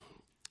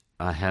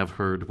I have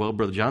heard, well,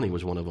 Brother Johnny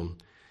was one of them.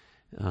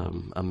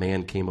 A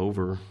man came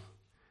over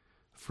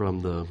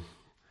from the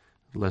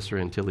Lesser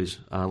Antilles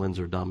Islands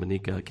or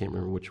Dominica, I can't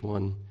remember which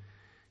one,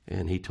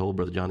 and he told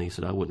Brother Johnny, he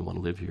said, I wouldn't want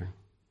to live here.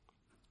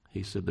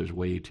 He said, there's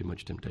way too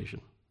much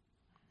temptation.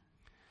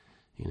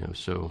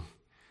 So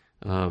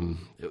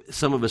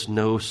some of us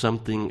know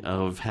something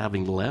of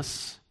having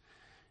less.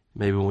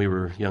 Maybe when we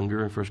were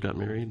younger and first got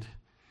married,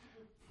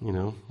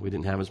 we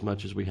didn't have as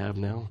much as we have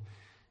now.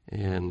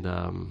 And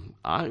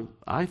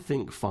I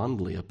think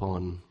fondly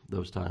upon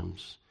those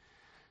times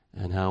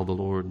and how the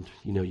Lord,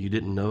 you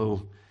didn't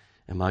know,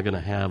 am I going to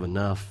have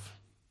enough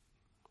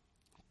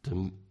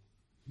to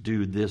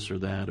do this or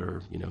that,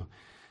 or,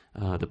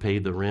 to pay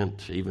the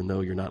rent, even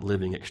though you're not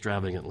living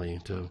extravagantly,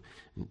 to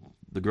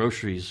the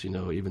groceries,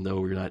 even though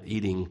we're not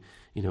eating,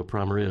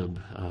 prime rib,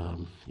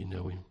 we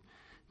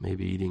may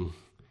be eating,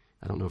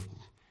 I don't know if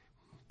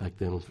back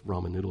then with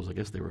ramen noodles, I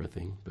guess they were a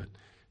thing, but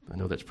I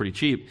know that's pretty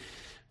cheap.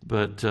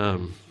 But,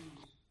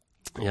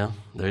 yeah,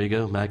 there you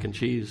go, mac and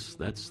cheese.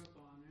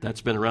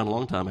 That's been around a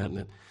long time,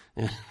 hasn't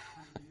it?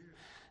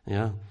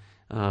 Yeah.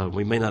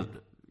 We may not,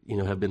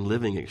 have been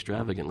living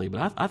extravagantly,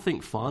 but I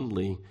think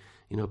fondly,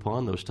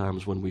 upon those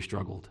times when we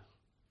struggled,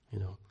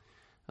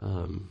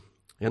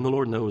 and the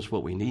Lord knows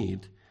what we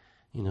need,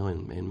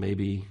 and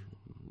maybe,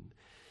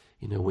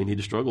 we need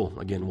to struggle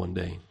again one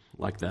day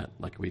like that,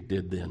 like we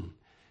did then.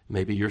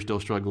 Maybe you're still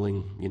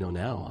struggling,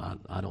 now.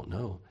 I don't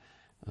know.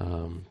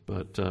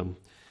 But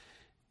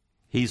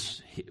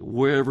he's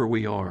wherever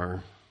we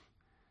are,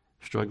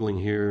 struggling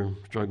here,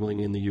 struggling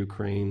in the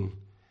Ukraine,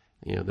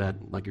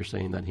 that, like you're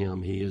saying, that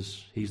hymn,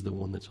 he's the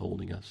one that's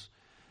holding us.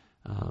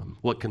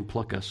 What can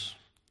pluck us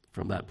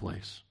from that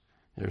place?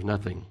 There's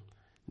nothing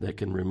that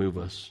can remove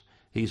us.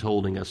 He's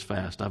holding us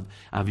fast.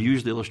 I've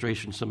used the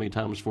illustration so many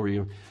times for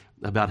you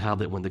about how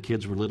that when the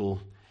kids were little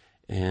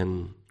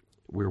and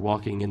we're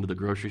walking into the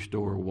grocery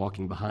store,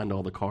 walking behind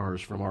all the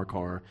cars from our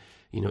car,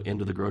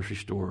 into the grocery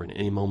store, and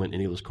any moment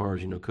any of those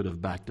cars, could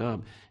have backed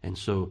up. And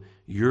so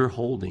you're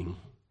holding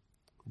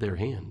their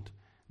hand.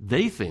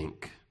 They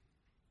think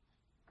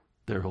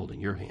they're holding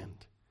your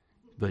hand,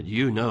 but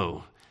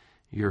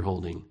you're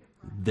holding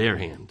their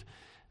hand.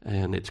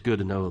 And it's good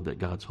to know that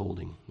God's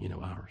holding,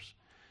 ours.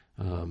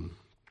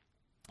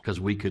 Because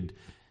we could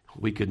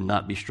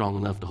not be strong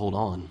enough to hold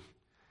on,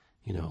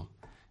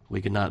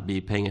 We could not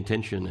be paying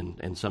attention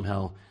and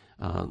somehow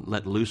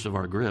let loose of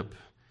our grip.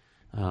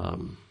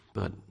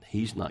 But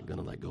he's not going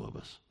to let go of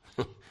us.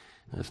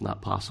 That's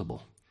not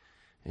possible.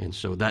 And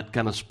so that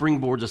kind of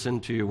springboards us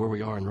into where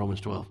we are in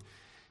Romans 12.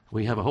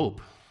 We have a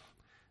hope.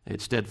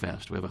 It's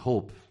steadfast. We have a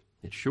hope.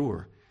 It's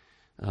sure.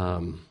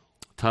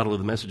 Title of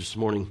the message this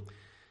morning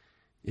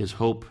is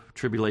Hope,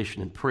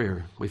 Tribulation, and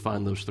Prayer. We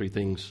find those three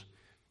things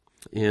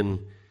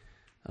in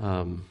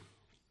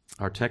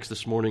our text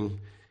this morning.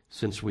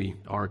 Since we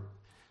are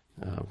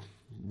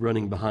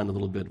running behind a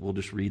little bit, we'll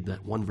just read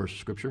that one verse of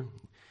Scripture.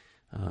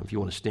 If you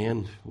want to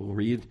stand, we'll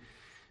read.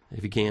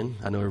 If you can.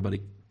 I know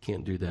everybody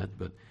can't do that,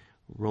 but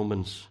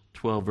Romans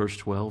 12, verse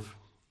 12.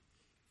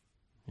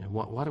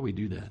 Why do we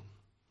do that?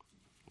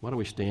 Why do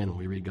we stand when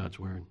we read God's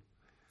Word?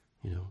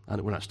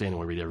 We're not standing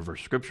when we read every verse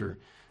of Scripture,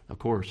 of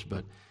course,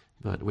 but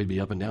we'd be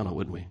up and down on it,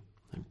 wouldn't we?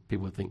 And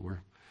people would think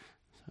we're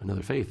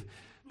another faith.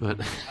 But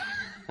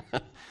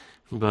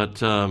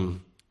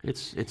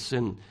it's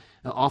in.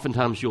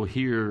 Oftentimes you'll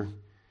hear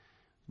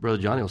Brother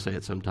Johnny will say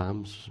it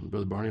sometimes,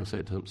 Brother Barney will say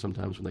it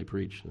sometimes when they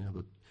preach.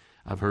 But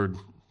I've heard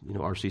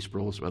R.C.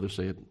 Sproul, so others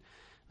say it.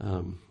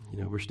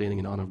 We're standing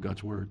in honor of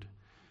God's Word.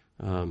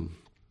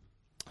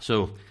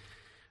 So,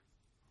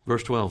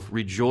 verse 12,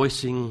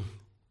 rejoicing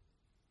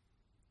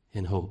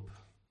in hope.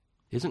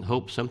 Isn't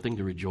hope something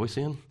to rejoice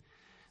in?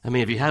 I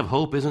mean, if you have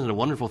hope, isn't it a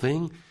wonderful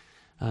thing?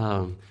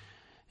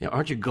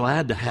 Aren't you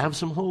glad to have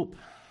some hope?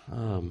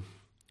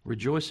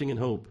 Rejoicing in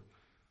hope.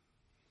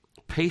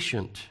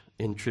 Patient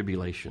in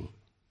tribulation.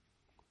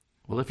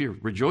 Well, if you're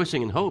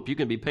rejoicing in hope, you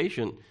can be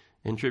patient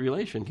in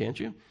tribulation, can't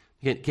you?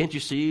 Can't you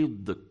see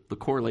the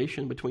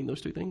correlation between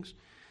those two things?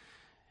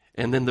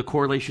 And then the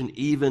correlation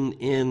even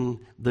in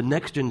the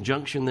next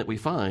injunction that we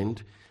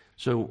find.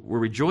 So we're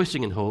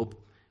rejoicing in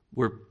hope.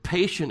 We're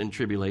patient in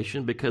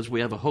tribulation because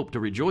we have a hope to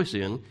rejoice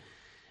in.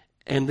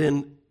 And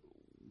then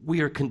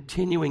we are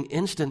continuing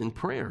instant in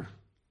prayer.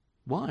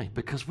 Why?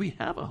 Because we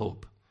have a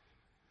hope.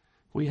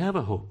 We have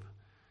a hope.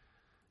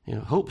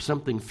 Hope's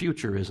something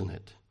future, isn't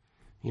it?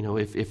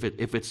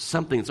 If it's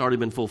something that's already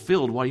been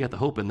fulfilled, why do you have to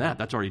hope in that?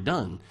 That's already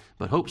done.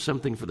 But hope's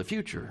something for the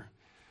future.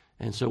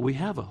 And so we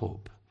have a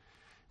hope.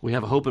 We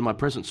have a hope in my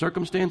present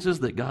circumstances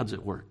that God's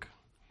at work.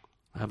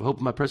 I have a hope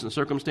in my present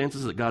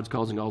circumstances that God's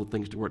causing all the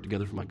things to work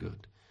together for my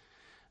good.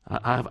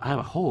 I have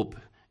a hope,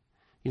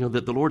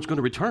 that the Lord's going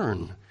to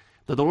return,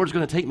 that the Lord's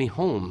going to take me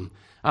home.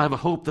 I have a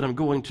hope that I'm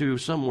going to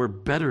somewhere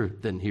better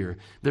than here.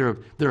 There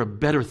are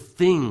better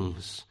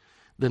things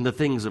than the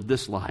things of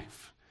this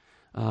life.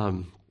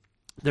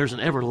 There's an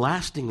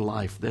everlasting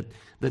life that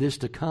is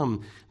to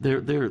come.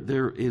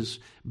 There is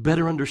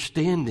better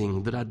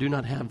understanding that I do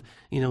not have,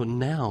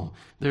 now.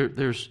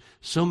 There's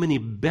so many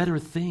better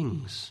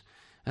things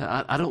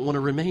I don't want to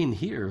remain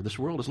here. This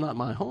world is not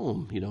my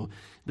home.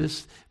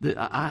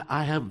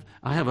 I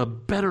have a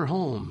better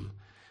home,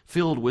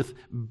 filled with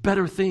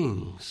better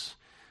things,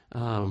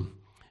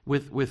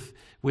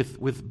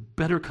 with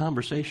better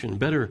conversation,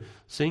 better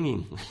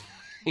singing.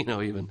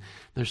 Even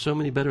there's so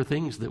many better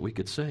things that we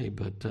could say,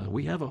 but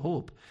we have a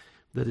hope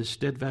that is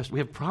steadfast. We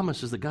have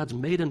promises that God's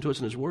made unto us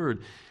in His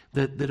Word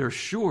that are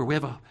sure. We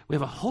have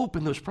a hope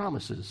in those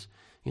promises.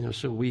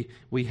 So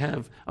we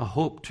have a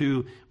hope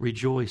to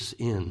rejoice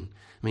in.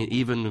 I mean,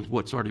 even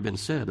what's already been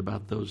said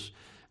about those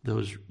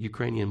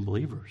Ukrainian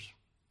believers,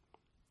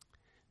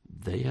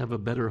 they have a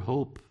better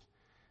hope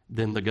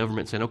than the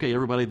government saying, "Okay,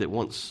 everybody that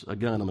wants a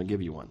gun, I'm going to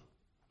give you one."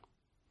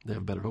 They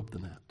have better hope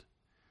than that.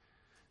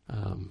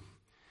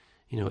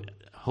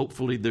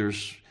 Hopefully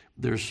there's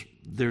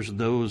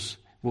those.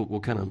 We'll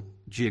kind of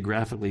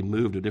geographically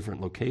move to a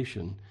different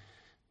location.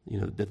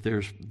 That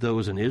there's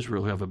those in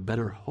Israel who have a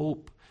better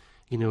hope,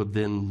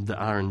 than the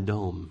Iron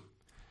Dome,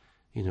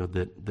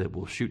 that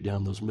will shoot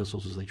down those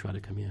missiles as they try to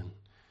come in.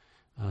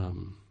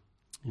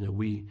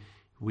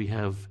 We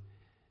have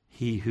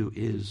He who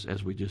is,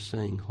 as we just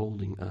sang,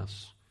 holding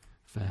us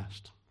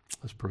fast.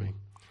 Let's pray.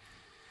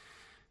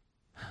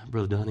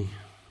 Brother Donnie,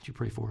 would you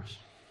pray for us?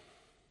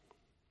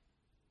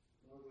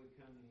 Lord, we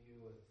come to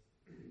you with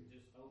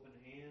just open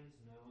hands,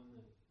 knowing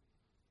that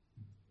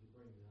we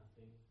bring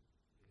nothing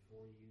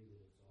before you,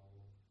 that it's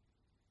all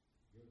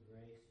your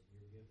grace and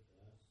your gift to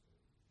us.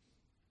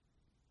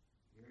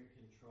 You're in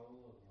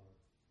control of our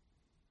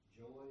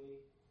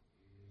joy.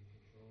 You're in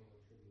control of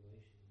our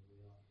tribulations. We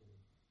often,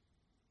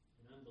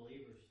 and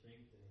unbelievers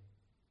think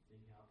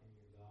how can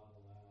your God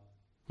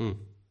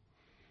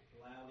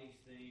allow these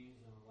things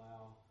and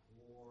allow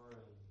war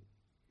and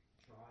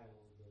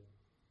trials? But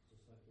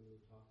just like we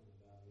were talking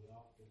about, we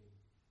often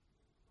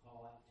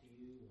call out to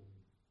you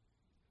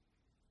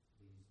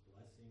when these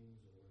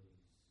blessings or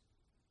these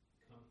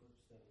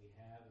comforts that we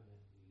have and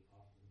that we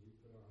often do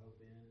put our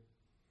hope in,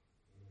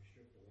 and they're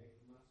stripped away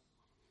from us.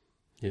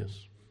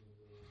 Yes.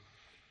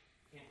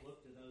 We can't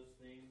look to those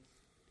things,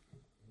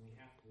 and we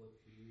have to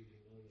look to you.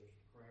 There's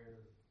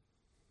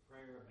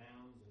prayer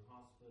abounds in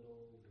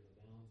hospitals, it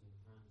abounds in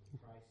times of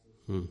crisis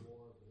and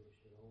war, but it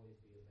should always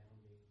be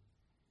abounding.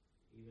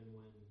 Even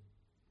when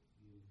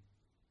you've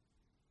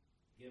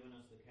given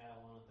us the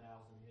cattle on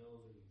 1,000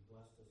 hills, or you've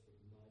blessed us with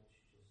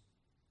much, just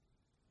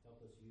help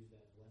us use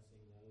that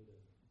blessing out of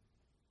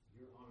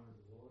your honor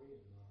and glory,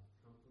 and not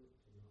comfort,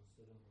 and not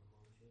sit on our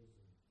haunches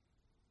and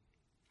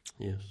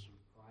Yes. be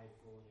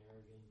prideful and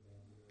arrogant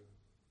that we're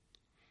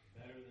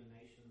better than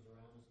nations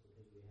around us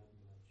because we have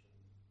much.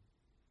 And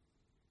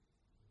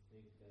I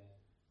think that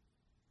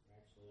we're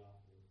actually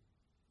often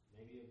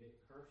maybe a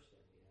bit cursed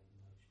that we have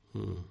much.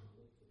 We can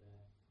look to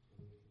that,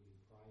 and we can be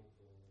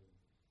prideful. And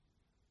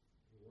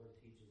the Word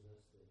teaches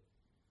us that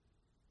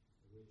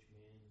the rich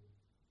man,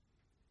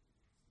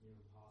 it's near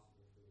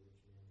impossible for the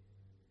rich man to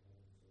enter into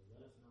heaven. So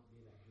let us not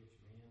be that rich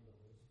man, but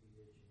let us be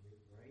rich in your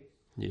grace.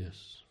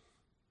 Yes.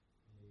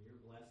 And in your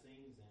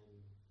blessings,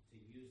 and to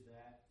use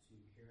that to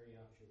carry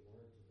out your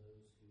word to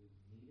those who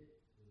need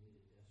it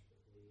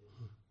desperately.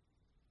 And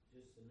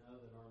just to know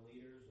that our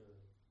leaders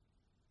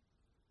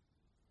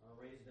are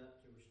raised up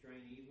to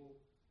restrain evil,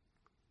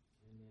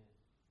 and that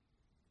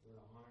we're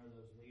to honor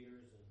those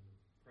leaders and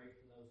pray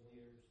for those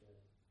leaders that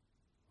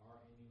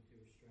are aiming to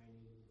restrain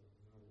evil, but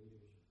when our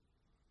leaders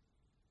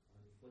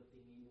are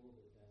inflicting evil,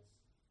 that's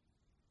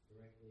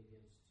directly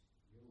against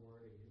your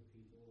word and your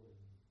people, and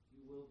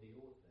you will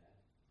deal with that.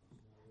 It's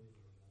not always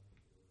our job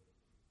to do it.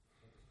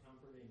 But it's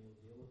comforting, you'll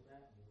deal with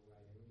that, and you'll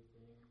right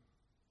everything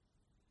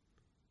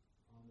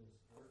on this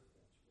earth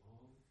that's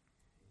wrong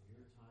in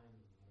your time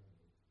and not our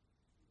own.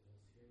 Let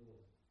us hear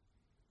what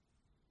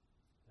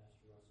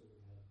Pastor Russell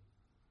would have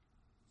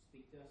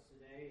speak to us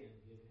today, and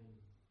give him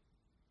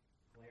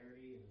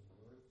clarity in his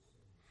words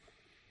and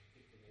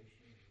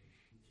articulation of his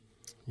teaching to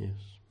us.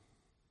 Yes.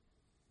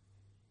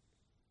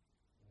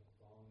 Like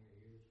following your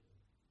ears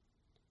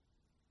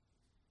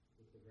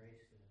with the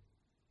grace that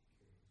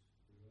carries.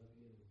 We love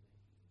you and we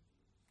thank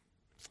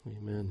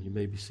you. Amen. You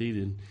may be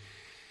seated.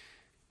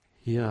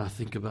 Yeah, I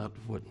think about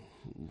what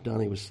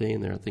Donnie was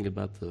saying there. I think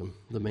about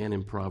the man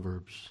in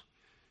Proverbs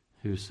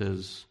who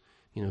says,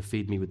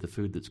 feed me with the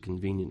food that's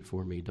convenient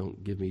for me.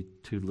 Don't give me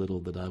too little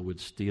that I would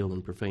steal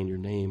and profane your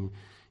name.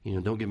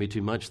 Don't give me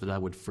too much that I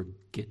would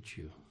forget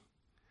you,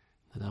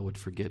 that I would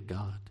forget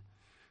God.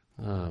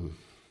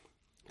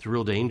 It's a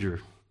real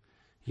danger,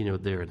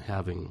 there in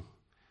having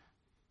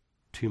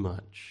too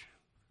much,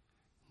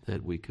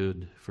 that we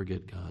could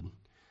forget God.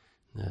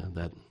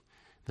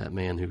 That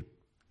man who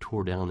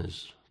tore down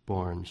his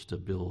barns to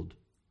build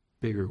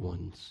bigger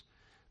ones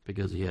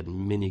because he had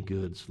many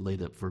goods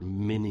laid up for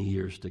many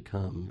years to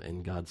come,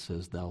 and God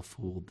says, "Thou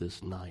fool,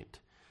 this night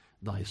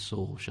thy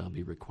soul shall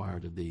be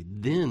required of thee."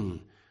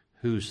 Then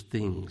whose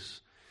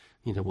things,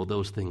 will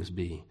those things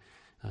be?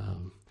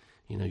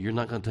 You're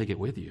not going to take it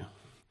with you.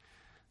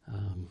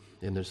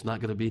 And there's not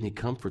going to be any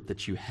comfort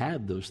that you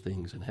had those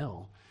things in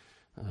hell.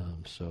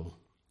 So,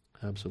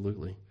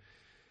 absolutely.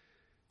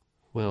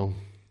 Well,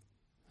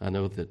 I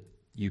know that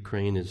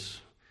Ukraine is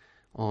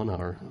on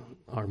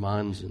our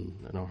minds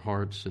and our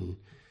hearts. And,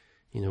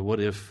 what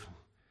if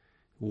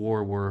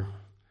war were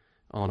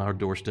on our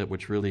doorstep,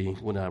 which really,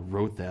 when I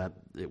wrote that,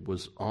 it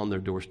was on their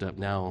doorstep.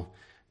 Now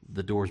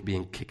the door's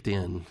being kicked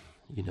in,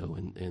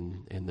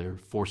 and they're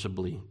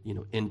forcibly,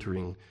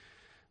 entering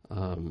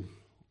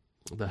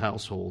the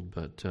household.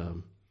 But,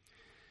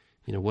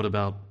 what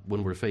about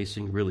when we're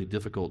facing really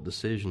difficult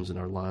decisions in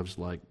our lives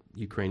like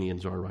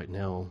Ukrainians are right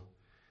now?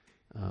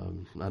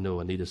 I know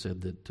Anita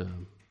said that,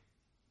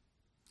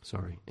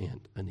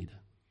 Aunt Anita,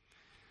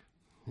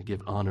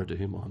 give honor to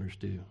whom honor's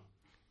due.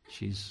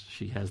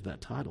 She has that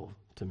title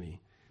to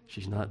me.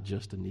 She's not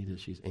just Anita,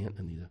 she's Aunt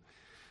Anita,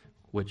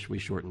 which we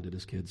shortened it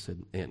as kids,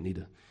 said Aunt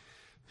Nita.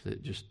 So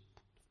it just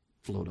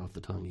flowed off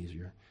the tongue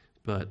easier.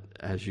 But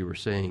as you were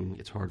saying,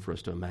 it's hard for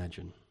us to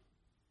imagine.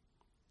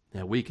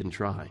 Now, we can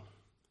try.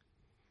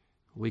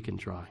 We can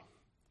try.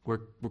 We're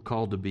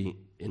called to be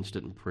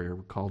instant in prayer.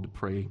 We're called to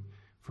pray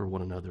for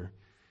one another.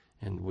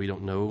 And we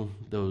don't know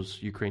those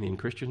Ukrainian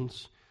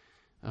Christians,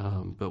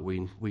 but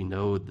we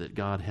know that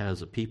God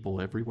has a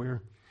people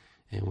everywhere.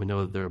 And we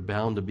know that there are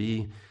bound to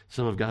be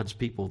some of God's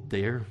people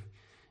there.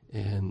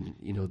 And,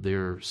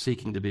 they're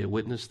seeking to be a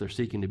witness. They're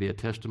seeking to be a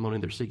testimony.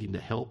 They're seeking to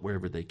help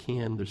wherever they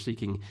can. They're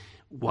seeking,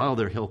 while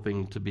they're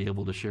helping, to be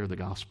able to share the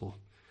gospel.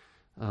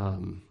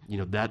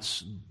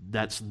 That's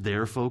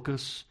their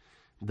focus.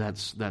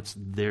 That's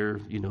their,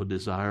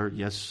 desire.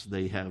 Yes,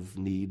 they have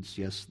needs.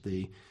 Yes,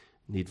 they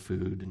need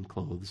food and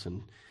clothes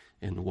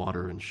and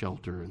water and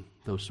shelter and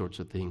those sorts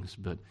of things.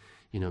 But,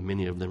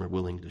 many of them are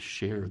willing to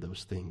share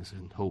those things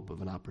in hope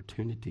of an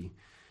opportunity,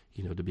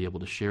 to be able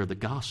to share the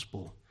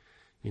gospel,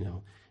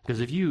 Because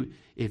if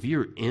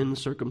you're in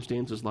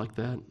circumstances like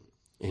that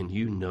and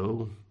you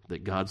know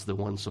that God's the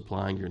one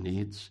supplying your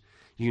needs,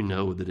 you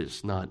know that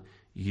it's not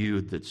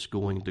you that's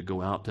going to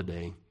go out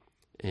today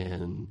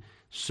and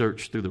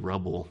search through the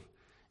rubble,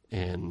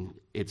 and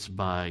it's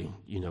by,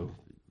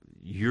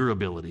 your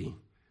ability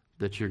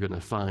that you're going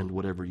to find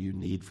whatever you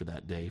need for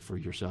that day for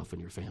yourself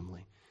and your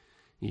family.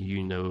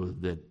 You know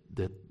that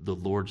the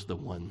Lord's the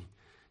one,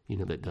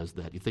 that does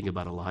that. You think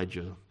about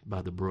Elijah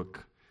by the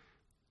brook.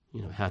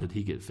 How did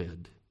he get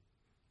fed?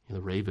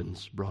 The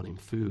ravens brought him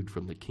food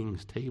from the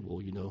king's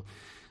table.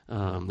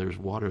 There's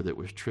water that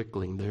was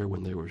trickling there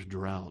when there was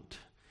drought,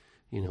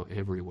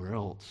 everywhere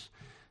else.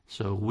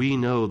 So we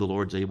know the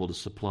Lord's able to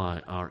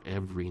supply our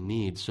every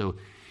need. So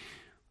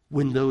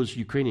when those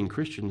Ukrainian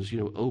Christians,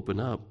 open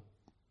up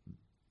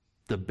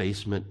the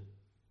basement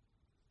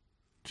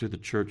to the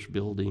church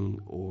building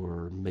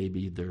or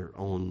maybe their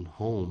own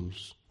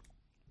homes,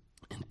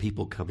 and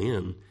people come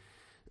in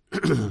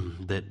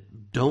that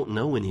don't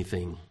know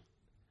anything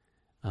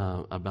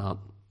about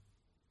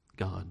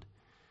God,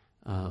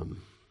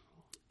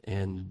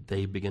 and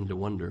they begin to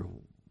wonder,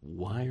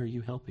 why are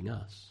you helping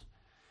us?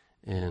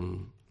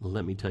 And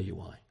let me tell you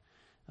why.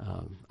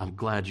 I'm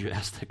glad you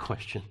asked that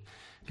question,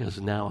 because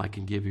now I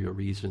can give you a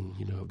reason,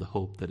 of the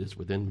hope that is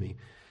within me.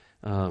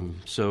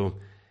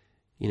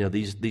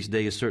 These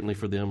days certainly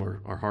for them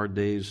are hard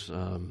days.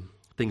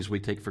 Things we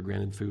take for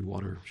granted: food,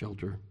 water,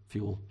 shelter,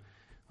 fuel,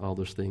 all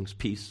those things,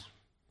 peace,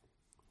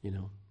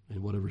 and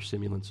whatever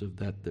simulants of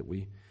that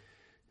we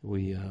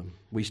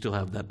still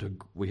have that.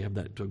 We have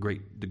that to a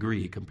great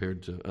degree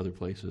compared to other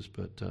places,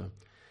 but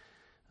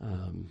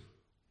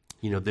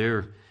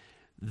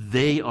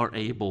they are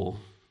able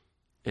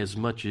as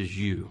much as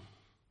you.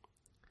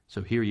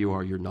 So here you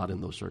are, you're not in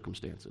those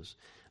circumstances.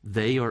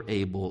 They are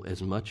able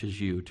as much as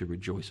you to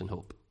rejoice in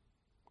hope.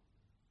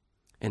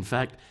 In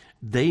fact,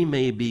 they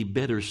may be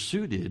better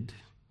suited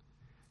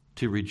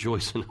to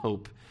rejoice in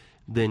hope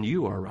than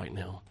you are right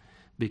now,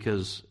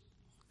 because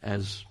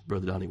as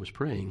Brother Donnie was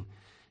praying,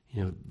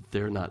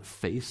 they're not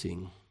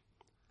facing,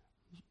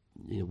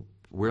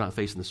 we're not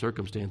facing the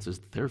circumstances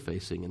that they're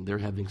facing, and they're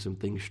having some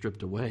things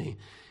stripped away.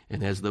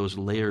 And as those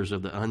layers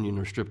of the onion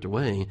are stripped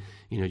away,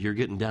 you're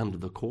getting down to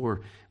the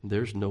core.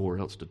 There's nowhere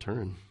else to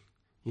turn,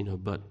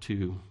 but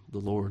to the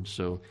Lord.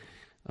 So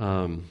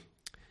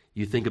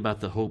you think about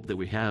the hope that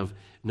we have.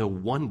 No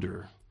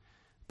wonder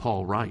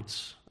Paul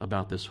writes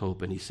about this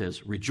hope, and he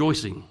says,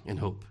 rejoicing in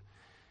hope.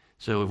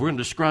 So if we're going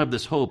to describe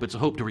this hope, it's a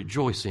hope to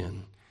rejoice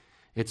in.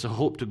 It's a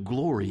hope to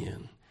glory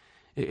in.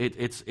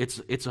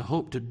 It's a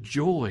hope to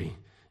joy,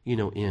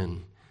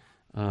 in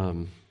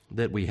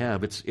that we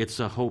have. It's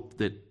a hope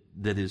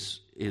that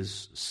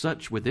is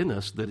such within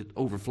us that it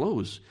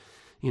overflows,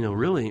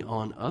 really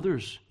on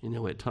others,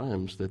 at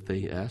times that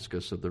they ask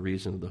us of the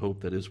reason of the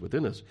hope that is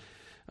within us.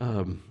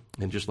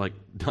 And just like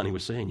Donnie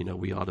was saying,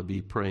 we ought to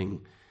be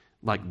praying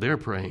like they're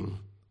praying,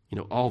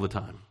 all the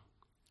time.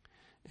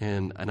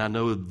 And I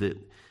know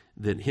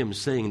that him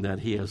saying that,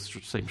 he has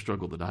the same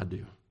struggle that I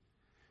do.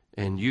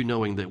 And you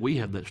knowing that we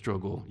have that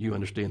struggle, you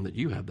understand that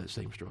you have that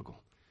same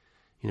struggle.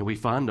 We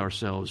find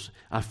ourselves,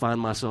 I find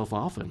myself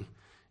often,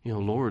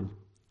 Lord,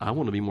 I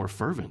want to be more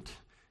fervent.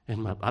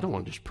 And I don't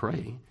want to just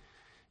pray.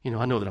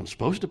 I know that I'm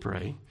supposed to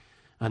pray.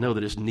 I know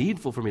that it's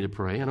needful for me to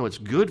pray. I know it's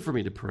good for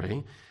me to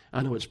pray.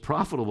 I know it's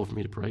profitable for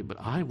me to pray, but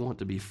I want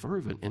to be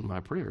fervent in my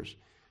prayers.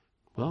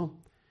 Well,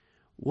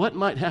 what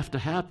might have to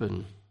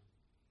happen,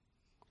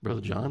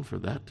 Brother John, for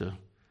that to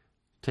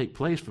take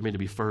place, for me to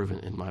be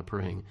fervent in my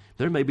praying?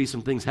 There may be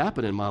some things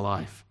happen in my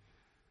life.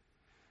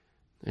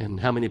 And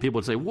how many people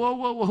would say, whoa,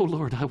 whoa, whoa,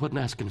 Lord, I wasn't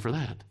asking for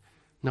that.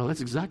 No,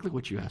 that's exactly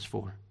what you asked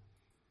for.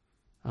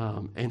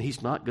 And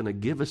he's not going to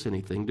give us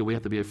anything. Do we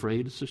have to be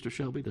afraid, Sister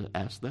Shelby, to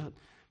ask that?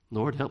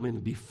 Lord, help me to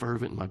be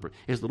fervent in my prayer.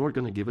 Is the Lord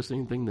going to give us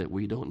anything that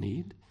we don't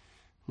need?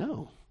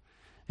 No.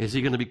 Is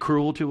he going to be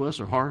cruel to us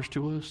or harsh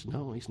to us?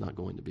 No, he's not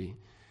going to be.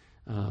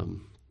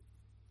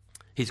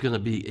 He's going to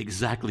be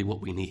exactly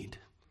what we need.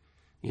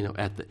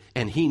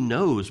 And he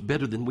knows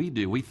better than we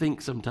do. We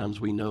think sometimes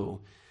we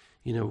know,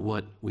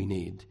 what we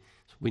need.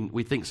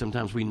 We think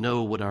sometimes we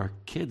know what our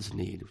kids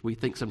need. We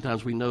think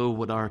sometimes we know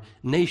what our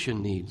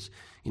nation needs.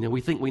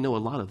 We think we know a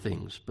lot of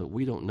things, but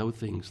we don't know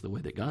things the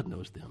way that God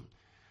knows them.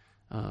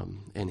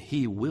 And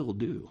he will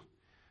do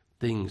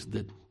things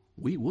that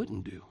we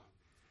wouldn't do.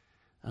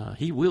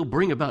 He will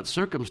bring about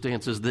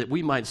circumstances that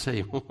we might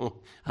say,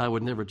 oh, I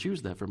would never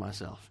choose that for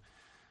myself.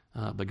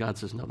 But God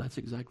says, no, that's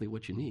exactly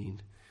what you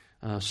need.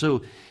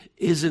 So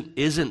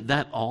isn't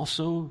that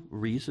also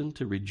reason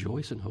to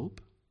rejoice and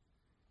hope?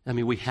 I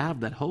mean, we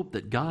have that hope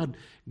that God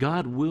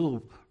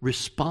will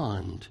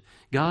respond.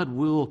 God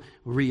will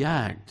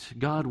react.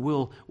 God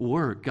will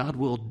work. God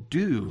will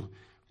do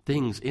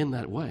things in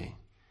that way.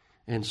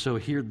 And so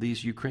here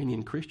these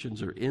Ukrainian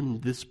Christians are in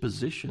this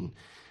position.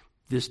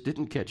 This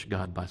didn't catch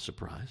God by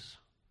surprise.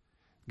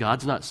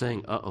 God's not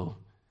saying, uh-oh,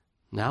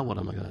 now what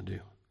am I going to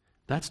do?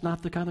 That's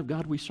not the kind of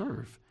God we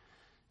serve.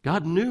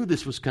 God knew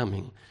this was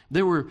coming.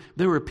 There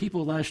were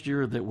people last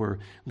year that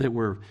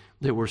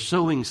were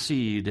sowing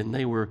seed, and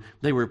they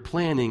were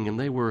planting, and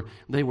they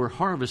were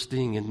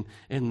harvesting,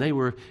 and they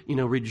were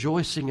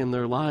rejoicing in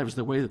their lives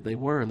the way that they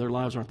were, and their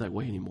lives aren't that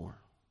way anymore.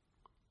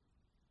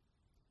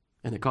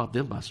 And it caught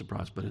them by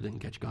surprise, but it didn't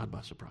catch God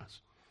by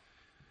surprise.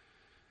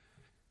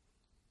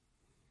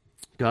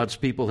 God's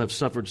people have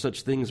suffered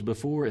such things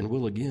before and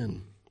will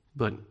again,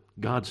 but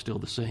God's still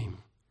the same,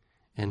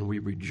 and we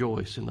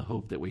rejoice in the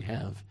hope that we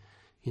have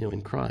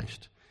in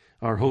Christ.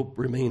 Our hope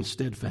remains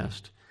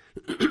steadfast.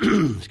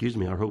 Excuse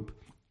me, our hope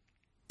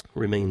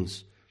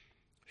remains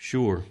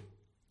sure.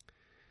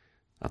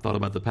 I thought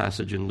about the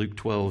passage in Luke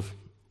 12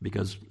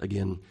 because,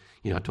 again,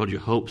 I told you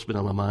hope's been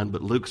on my mind,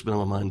 but Luke's been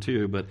on my mind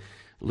too. But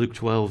Luke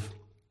 12,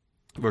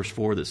 verse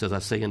 4, that says, I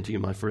say unto you,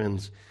 my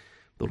friends,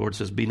 the Lord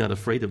says, be not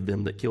afraid of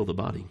them that kill the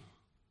body.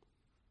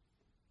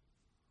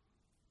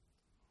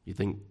 You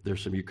think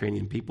there's some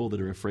Ukrainian people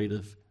that are afraid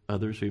of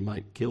others who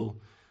might kill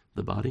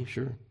the body?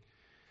 Sure.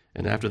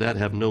 And after that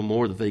have no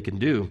more that they can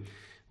do.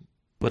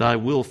 But I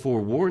will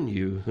forewarn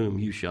you whom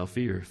you shall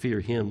fear. Fear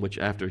him which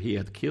after he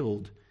hath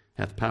killed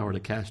hath power to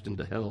cast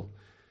into hell.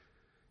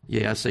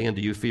 Yea, I say unto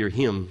you, fear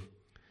him.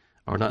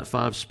 Are not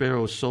 5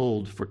 sparrows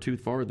sold for 2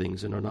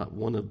 farthings, and not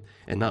one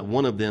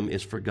of them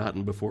is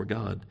forgotten before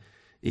God?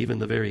 Even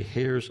the very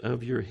hairs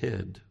of your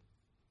head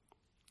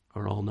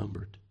are all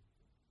numbered.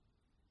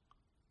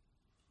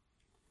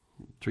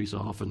 Teresa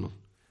often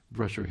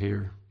brush her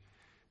hair,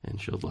 and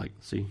she'll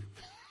see.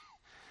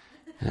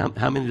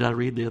 How many did I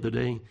read the other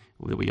day?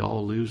 That we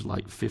all lose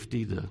like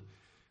 50 to,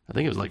 I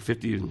think it was like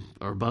 50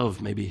 or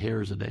above maybe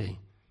hairs a day.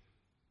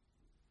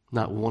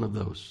 Not one of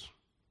those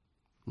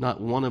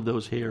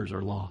hairs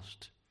are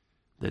lost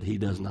that he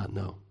does not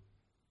know.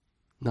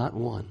 Not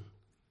one.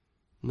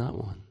 Not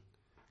one.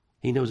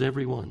 He knows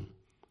every one.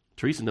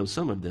 Teresa knows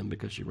some of them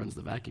because she runs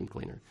the vacuum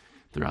cleaner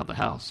throughout the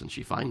house, and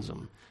she finds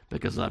them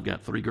because I've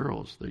got 3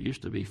 girls. There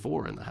used to be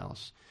 4 in the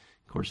house.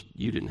 Of course,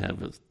 you didn't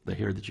have the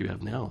hair that you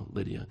have now,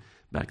 Lydia,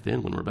 back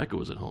then when Rebecca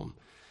was at home.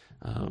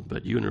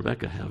 But you and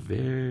Rebecca have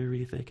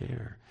very thick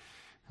hair,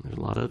 and there's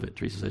a lot of it.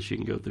 Teresa says she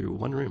can go through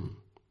one room,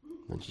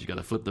 and she's got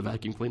to flip the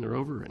vacuum cleaner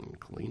over and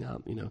clean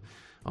out,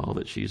 all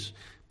that she's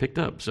picked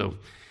up. So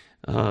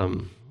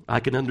I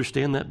can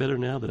understand that better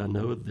now that I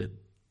know that,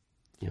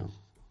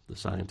 the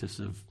scientists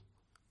have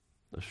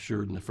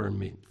assured and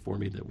affirmed for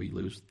me that we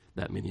lose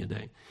that many a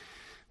day.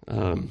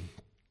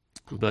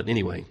 But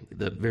anyway,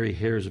 the very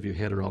hairs of your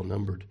head are all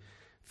numbered.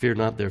 Fear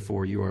not,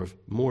 therefore, you are of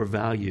more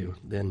value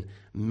than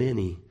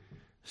many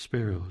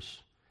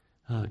sparrows.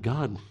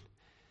 God,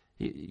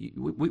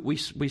 we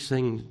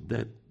sang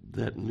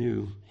that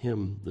new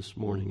hymn this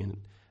morning,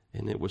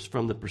 and it was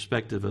from the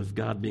perspective of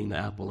God being the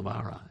apple of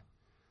our eye.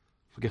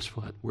 Well, guess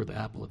what? We're the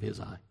apple of his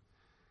eye.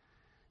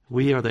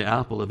 We are the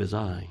apple of his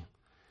eye.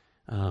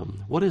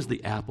 What is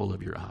the apple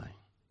of your eye?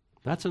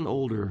 That's an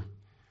older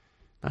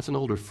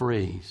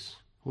phrase.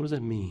 What does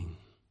that mean?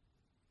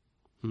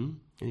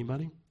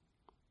 Anybody?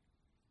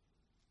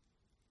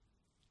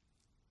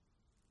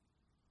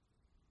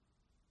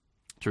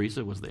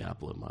 Teresa was the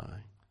apple of my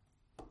eye.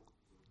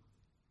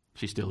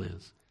 She still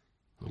is.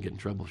 I'm going to get in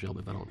trouble,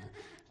 Shelby, if I don't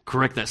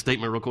correct that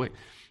statement real quick.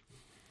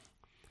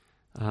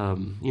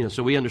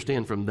 So we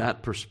understand from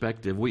that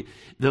perspective,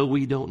 though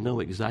we don't know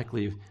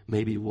exactly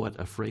maybe what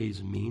a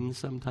phrase means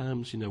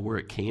sometimes, where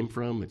it came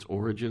from, its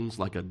origins,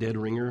 like a dead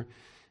ringer.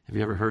 Have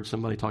you ever heard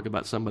somebody talk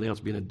about somebody else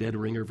being a dead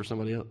ringer for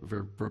somebody else,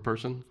 for a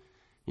person?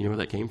 You know where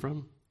that came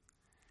from?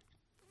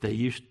 They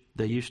used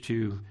they used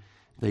to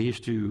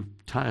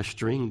tie a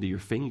string to your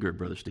finger,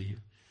 Brother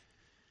Steve,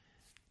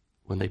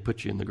 when they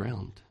put you in the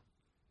ground.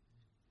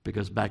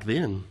 Because back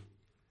then,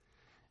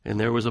 and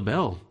there was a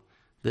bell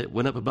that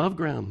went up above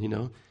ground,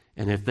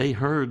 and if they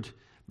heard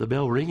the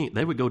bell ringing,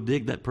 they would go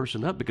dig that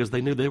person up because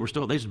they knew they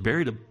just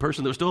buried a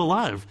person that was still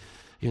alive,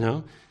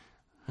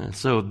 And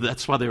so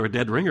that's why they were a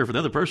dead ringer for the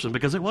other person,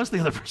 because it was the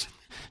other person.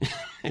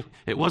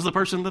 It was the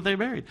person that they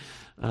buried.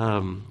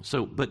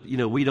 But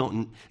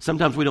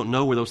sometimes we don't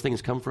know where those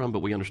things come from, but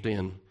we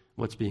understand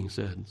what's being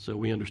said. So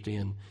we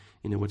understand,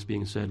 what's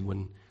being said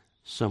when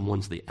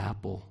someone's the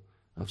apple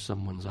of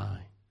someone's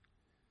eye.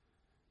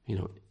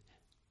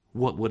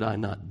 What would I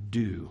not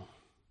do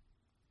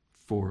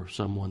for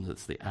someone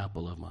that's the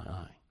apple of my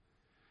eye?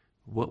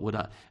 What would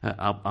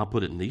I'll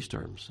put it in these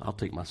terms. I'll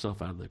take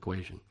myself out of the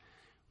equation.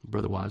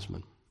 Brother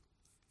Wiseman,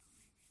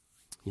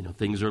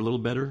 things are a little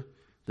better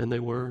than they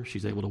were.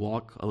 She's able to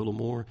walk a little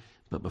more.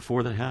 But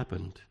before that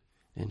happened,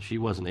 and she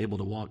wasn't able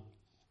to walk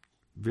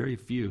very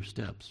few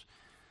steps.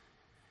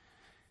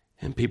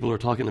 And people are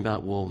talking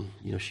about,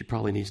 she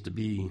probably needs to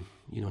be,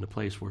 in a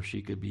place where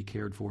she could be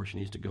cared for. She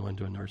needs to go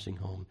into a nursing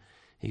home.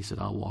 He said,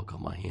 I'll walk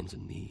on my hands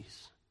and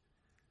knees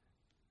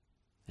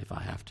if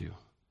I have to.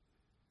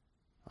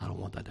 I don't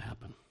want that to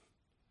happen.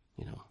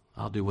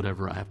 I'll do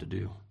whatever I have to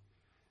do.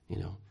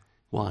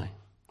 Why?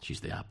 She's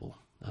the apple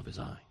of his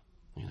eye.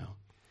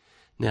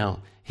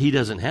 Now, he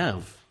doesn't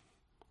have,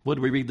 what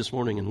did we read this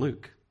morning in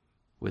Luke?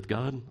 With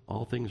God,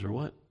 all things are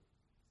what?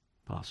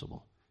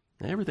 Possible.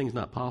 Now, everything's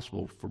not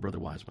possible for Brother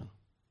Wiseman.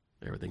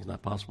 Everything's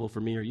not possible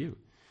for me or you.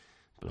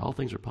 But all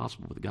things are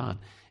possible with God.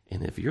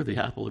 And if you're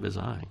the apple of his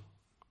eye,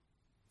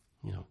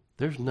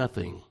 there's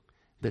nothing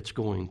that's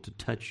going to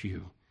touch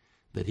you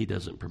that he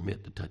doesn't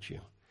permit to touch you.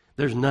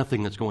 There's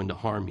nothing that's going to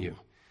harm you.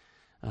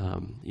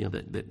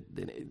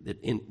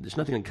 There's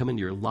nothing that come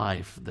into your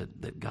life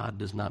that God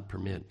does not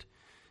permit.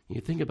 You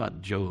think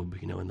about Job,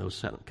 in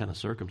those kind of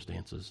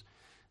circumstances.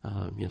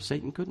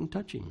 Satan couldn't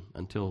touch him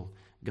until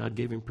God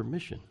gave him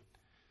permission.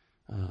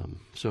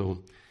 The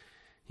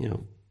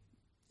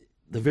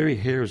very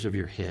hairs of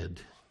your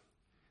head.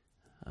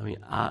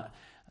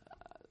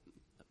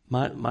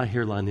 My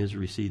hairline is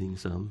receding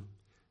some.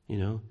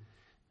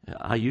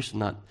 I used to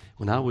not.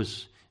 When I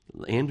was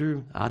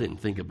Andrew, I didn't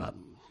think about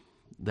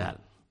that.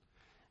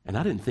 And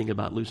I didn't think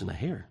about losing a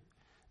hair.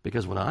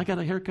 Because when I got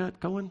a haircut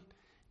going,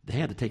 they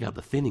had to take out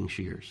the thinning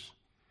shears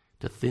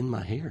to thin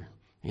my hair,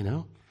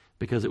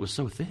 because it was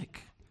so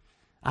thick.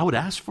 I would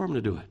ask for them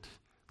to do it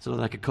so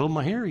that I could comb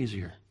my hair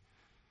easier,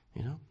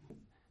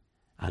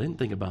 I didn't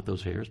think about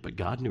those hairs, but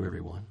God knew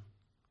everyone.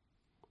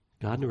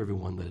 God knew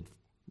everyone that,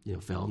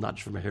 fell, not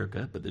just from a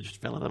haircut, but that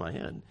just fell out of my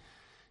head.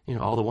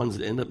 All the ones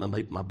that end up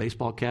in my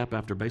baseball cap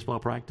after baseball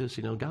practice,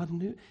 God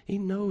knew. He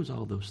knows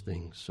all those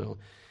things. So,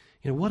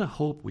 what a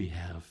hope we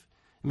have.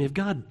 If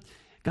God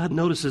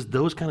notices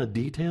those kind of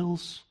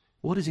details,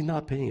 what is he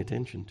not paying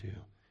attention to?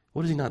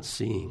 What is he not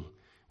seeing?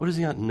 What is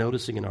he not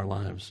noticing in our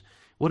lives?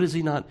 What is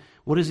he not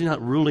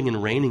ruling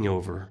and reigning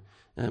over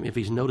if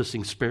he's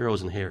noticing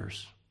sparrows and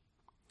hares?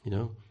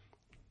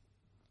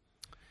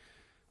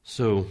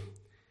 So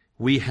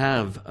we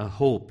have a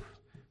hope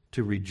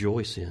to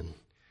rejoice in.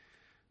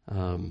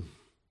 Our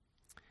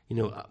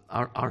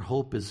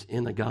hope is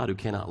in a God who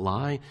cannot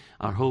lie.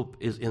 Our hope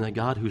is in a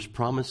God whose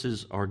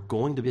promises are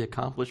going to be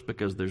accomplished,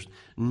 because there's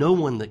no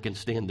one that can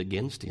stand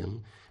against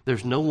him.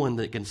 There's no one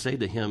that can say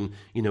to him,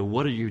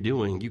 what are you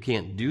doing? You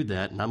can't do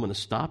that, and I'm going to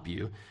stop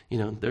you.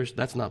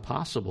 That's not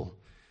possible.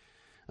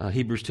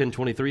 Hebrews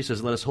 10:23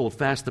 says, let us hold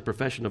fast the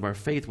profession of our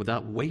faith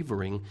without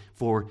wavering.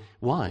 For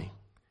why?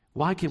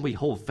 Why can we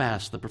hold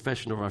fast the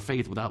profession of our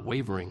faith without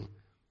wavering?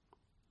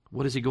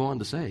 What does he go on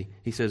to say?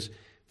 He says,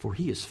 for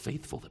he is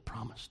faithful that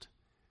promised.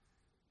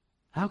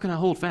 How can I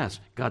hold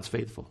fast? God's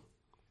faithful.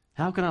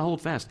 How can I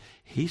hold fast?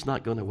 He's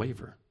not going to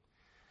waver.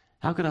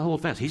 How can I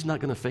hold fast? He's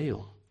not going to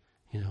fail.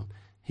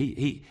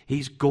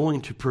 He's going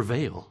to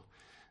prevail.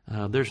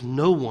 There's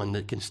no one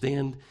that can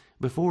stand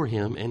before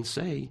him and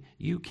say,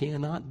 you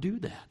cannot do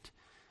that,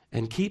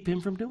 and keep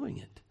him from doing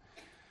it.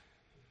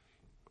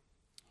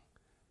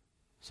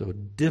 So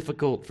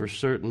difficult for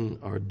certain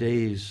are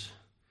days,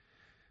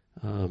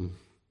 when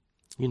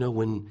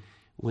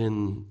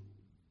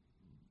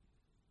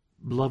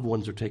loved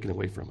ones are taken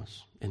away from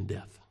us in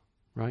death,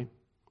 right?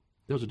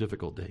 Those are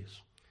difficult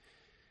days.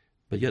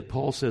 But yet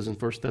Paul says in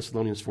 1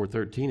 Thessalonians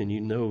 4:13,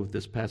 and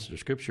this passage of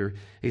Scripture,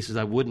 he says,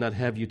 I would not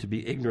have you to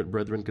be ignorant,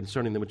 brethren,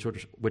 concerning them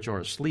which are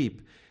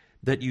asleep,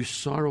 that you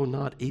sorrow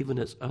not even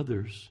as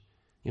others.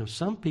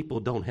 Some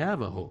people don't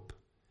have a hope.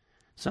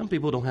 Some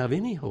people don't have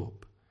any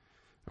hope.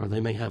 Or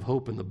they may have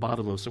hope in the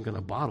bottom of some kind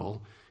of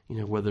bottle,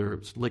 whether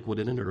it's liquid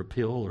in it or a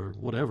pill or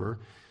whatever.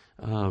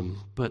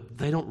 But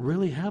they don't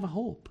really have a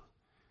hope.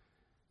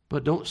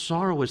 But don't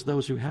sorrow as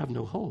those who have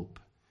no hope.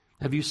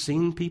 Have you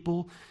seen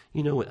people,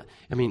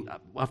 I mean,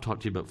 I've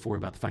talked to you before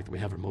about the fact that we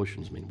have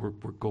emotions. I mean, we're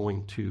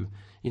going to,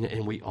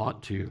 and we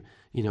ought to,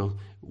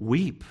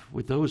 weep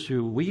with those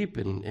who weep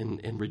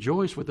and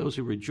rejoice with those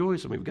who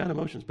rejoice. I mean, we've got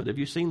emotions, but have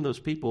you seen those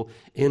people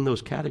in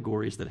those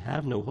categories that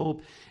have no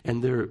hope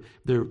and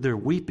they're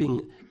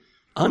weeping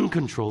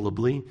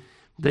uncontrollably?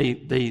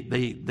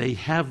 They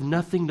have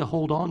nothing to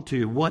hold on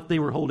to. What they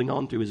were holding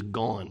on to is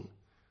gone.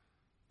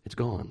 It's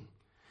gone.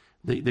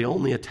 The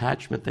only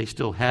attachment they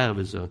still have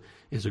is a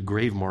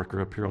grave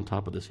marker up here on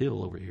top of this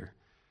hill over here.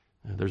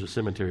 There's a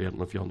cemetery. I don't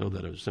know if y'all know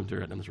that. There's a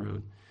cemetery right down this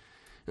road.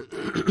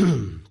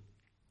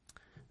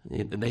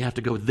 And they have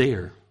to go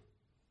there.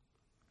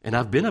 And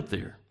I've been up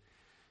there.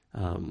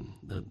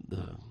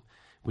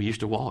 We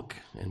used to walk,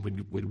 and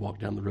we'd walk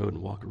down the road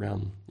and walk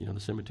around, the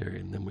cemetery.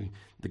 And then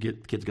the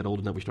kids got old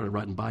enough, we started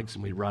riding bikes,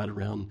 and we'd ride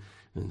around.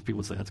 And people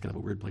would say that's kind of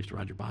a weird place to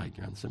ride your bike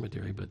around the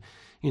cemetery. But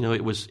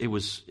it was.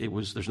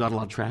 There's not a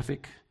lot of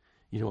traffic,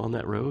 on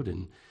that road.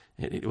 And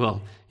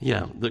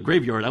the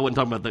graveyard. I wasn't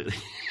talking about the.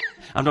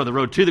 I'm talking the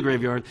road to the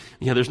graveyard.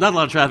 There's not a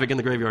lot of traffic in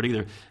the graveyard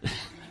either,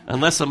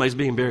 unless somebody's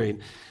being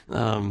buried.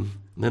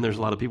 Then there's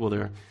a lot of people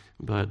there.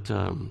 But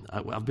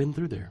I've been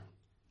through there,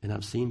 and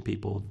I've seen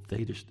people.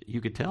 You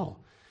could tell.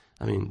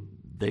 I mean,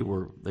 they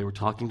were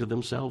talking to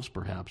themselves,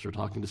 perhaps, or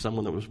talking to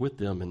someone that was with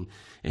them,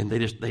 and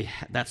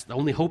that's the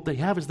only hope they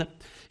have is that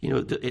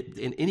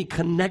in any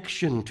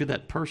connection to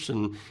that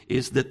person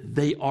is that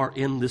they are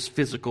in this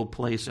physical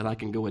place, and I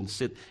can go and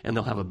sit, and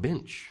they'll have a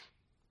bench,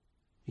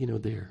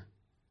 there,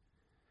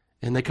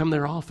 and they come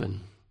there often,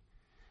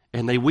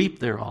 and they weep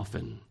there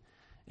often,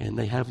 and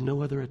they have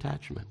no other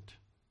attachment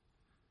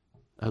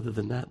other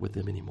than that with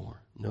them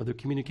anymore, no other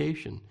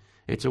communication.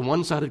 It's a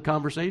one-sided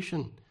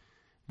conversation.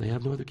 They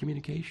have no other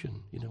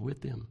communication,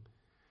 with them.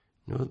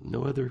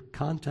 No other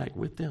contact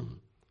with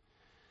them.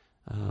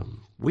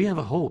 We have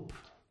a hope.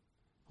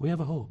 We have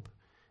a hope.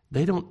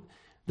 There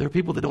are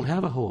people that don't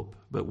have a hope,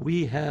 but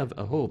we have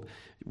a hope.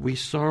 We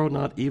sorrow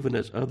not even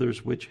as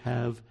others which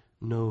have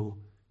no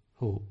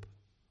hope.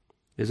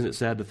 Isn't it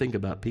sad to think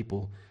about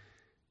people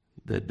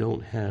that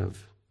don't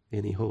have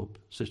any hope?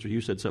 Sister,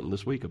 you said something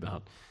this week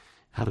about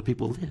how do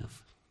people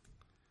live?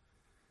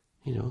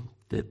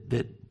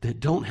 That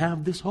don't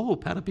have this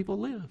hope. How do people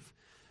live?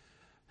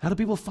 How do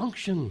people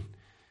function?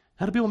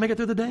 How do people make it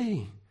through the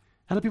day?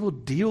 How do people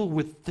deal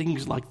with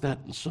things like that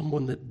and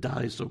someone that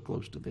dies so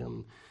close to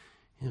them?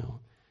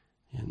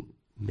 And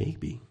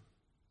maybe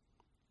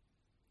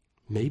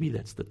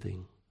that's the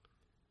thing,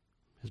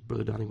 as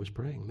Brother Donnie was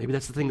praying. Maybe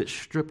that's the thing that's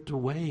stripped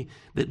away,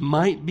 that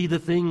might be the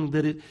thing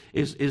that it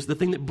is the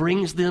thing that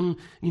brings them,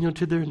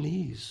 to their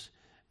knees.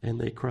 And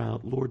they cry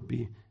out, Lord,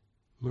 be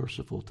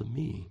merciful to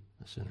me,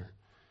 a sinner.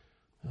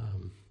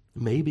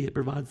 Maybe it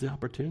provides the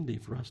opportunity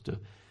for us to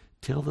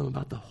tell them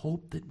about the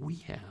hope that we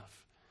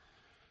have.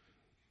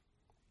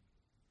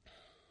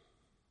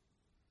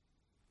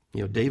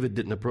 David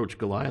didn't approach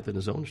Goliath in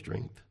his own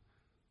strength.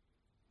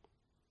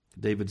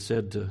 David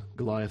said to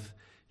Goliath,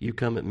 you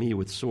come at me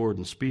with sword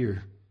and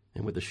spear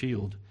and with a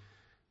shield.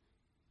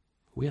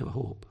 We have a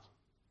hope.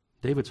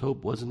 David's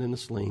hope wasn't in a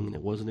sling and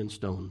it wasn't in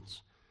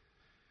stones.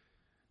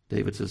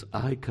 David says,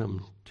 I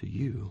come to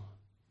you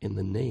in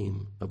the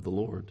name of the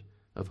Lord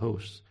of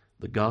hosts,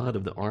 the God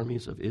of the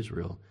armies of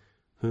Israel,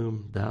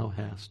 whom thou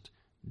hast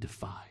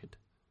defied.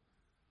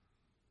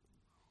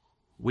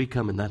 We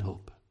come in that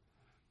hope.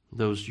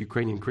 Those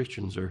Ukrainian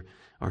Christians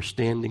are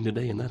standing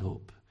today in that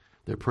hope.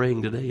 They're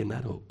praying today in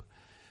that hope.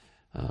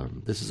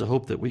 This is a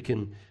hope that we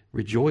can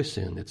rejoice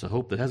in. It's a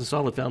hope that has a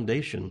solid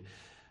foundation.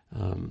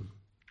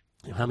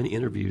 How many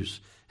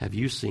interviews have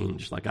you seen,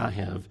 just like I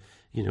have,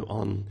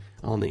 on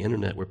the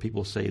internet, where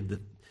people say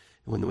that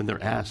when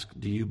they're asked,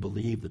 do you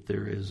believe that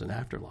there is an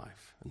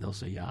afterlife? And they'll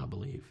say, yeah, I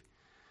believe.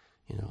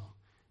 Well,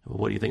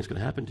 what do you think is going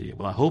to happen to you?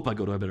 Well, I hope I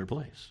go to a better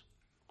place.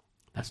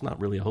 That's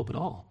not really a hope at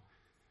all,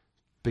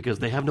 because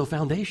they have no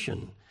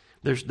foundation.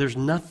 There's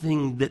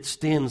nothing that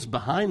stands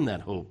behind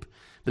that hope.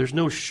 There's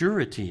no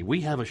surety.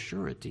 We have a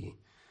surety.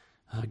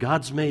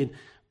 God's made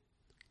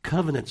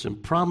covenants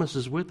and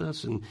promises with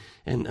us, and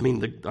I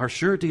mean, our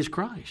surety is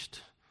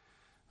Christ.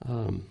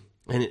 And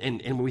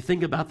when we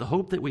think about the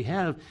hope that we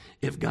have,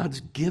 if God's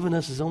given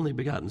us His only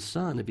begotten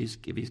Son, if He's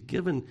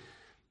given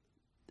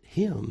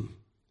Him,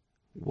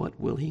 what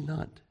will He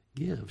not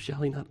give?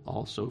 Shall He not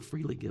also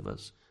freely give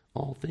us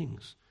all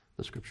things?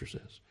 The Scripture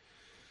says.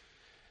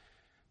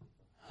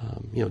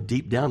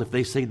 Deep down, if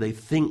they say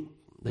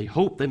they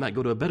hope they might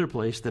go to a better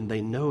place, then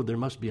they know there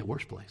must be a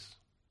worse place.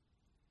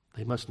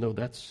 They must know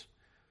that's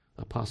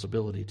a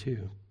possibility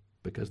too,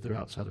 because they're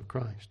outside of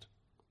Christ.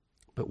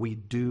 But we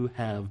do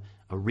have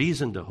a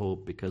reason to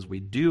hope, because we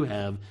do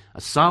have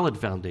a solid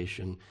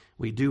foundation.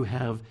 We do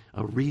have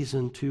a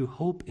reason to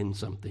hope in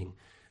something,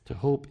 to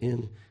hope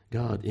in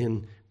God,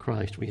 in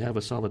Christ. We have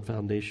a solid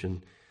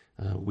foundation.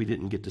 We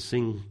didn't get to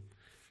sing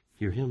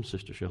your hymn,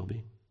 Sister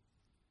Shelby.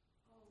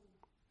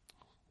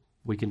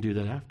 We can do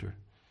that after.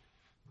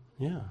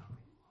 Yeah,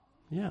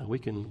 we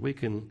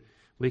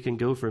can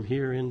go from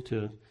here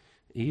into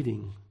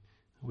eating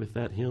with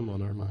that hymn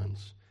on our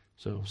minds.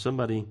 So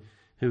somebody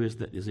who is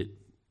that? Is it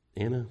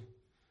Anna?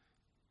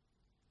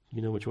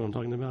 You know which one I'm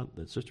talking about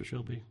that Sister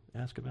Shelby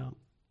asked about?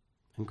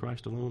 In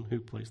Christ alone? Who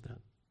plays that?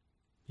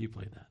 You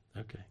play that.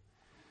 Okay.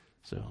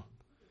 So,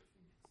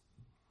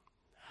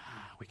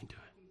 we can do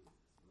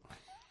it.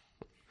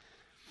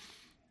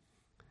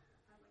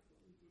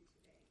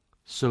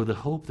 So the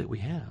hope that we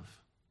have,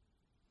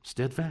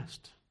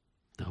 steadfast.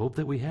 The hope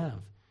that we have,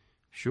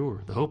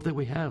 sure. The hope that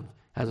we have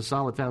has a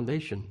solid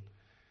foundation.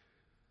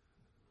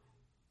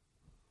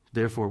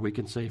 Therefore, we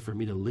can say, for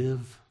me to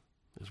live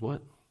is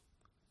what?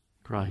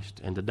 Christ.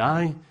 And to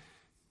die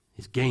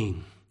is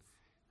gain.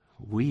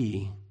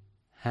 We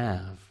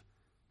have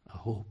a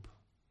hope.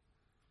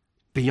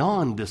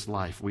 Beyond this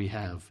life, we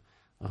have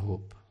a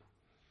hope.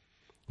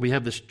 We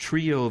have this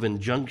trio of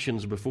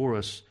injunctions before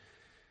us,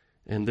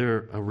 and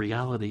they're a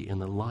reality in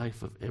the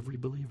life of every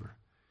believer.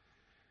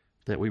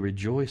 That we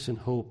rejoice in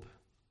hope,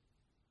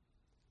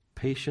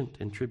 patient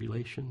in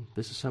tribulation.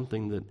 This is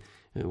something that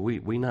we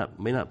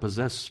may not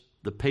possess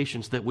the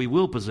patience that we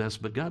will possess,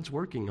 but God's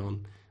working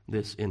on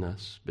this in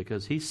us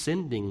because He's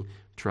sending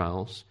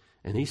trials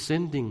and He's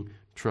sending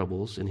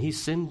troubles and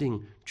He's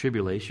sending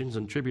tribulations,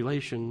 and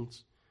tribulation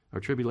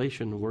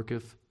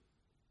worketh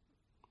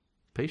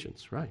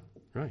patience. Right.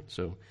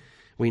 So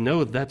we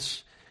know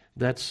that's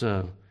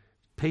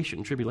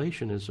patient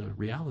tribulation is a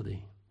reality.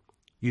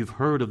 You've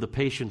heard of the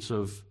patience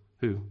of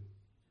who?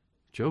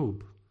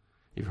 Job.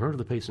 You've heard of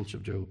the patience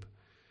of Job.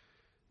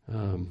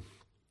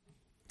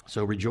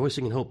 So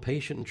rejoicing in hope,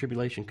 patient in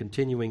tribulation,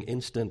 continuing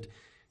instant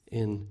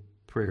in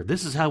prayer.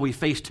 This is how we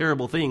face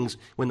terrible things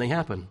when they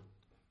happen.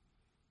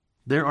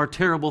 There are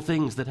terrible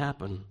things that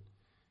happen.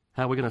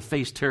 How are we going to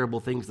face terrible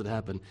things that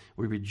happen?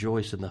 We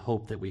rejoice in the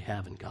hope that we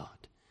have in God.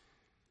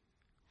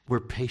 We're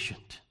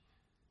patient.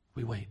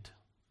 We wait.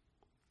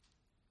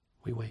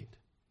 We wait.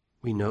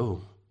 We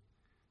know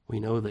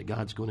that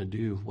God's going to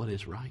do what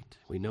is right.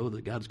 We know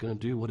that God's going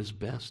to do what is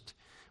best.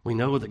 We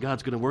know that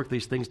God's going to work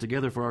these things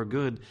together for our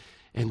good,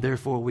 and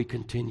therefore we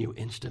continue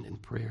instant in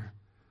prayer.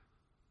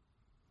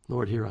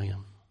 Lord, here I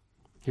am.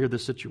 Here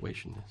this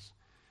situation is.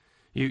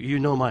 You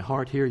know my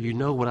heart here. You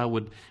know what I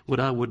would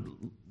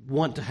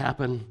want to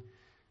happen,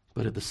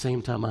 but at the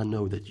same time I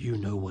know that you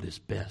know what is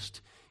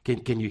best.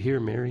 Can you hear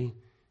Mary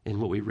in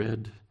what we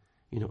read,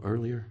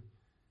 earlier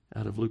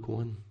out of Luke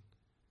 1?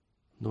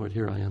 Lord,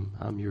 here I am.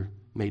 I'm your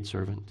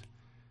maidservant.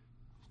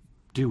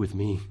 Do with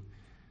me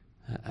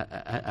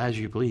as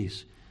you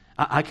please.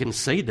 I can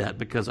say that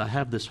because I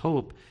have this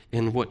hope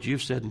in what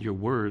you've said in your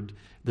word,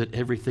 that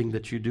everything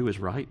that you do is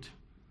right,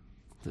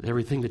 that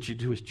everything that you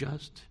do is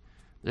just,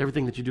 that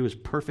everything that you do is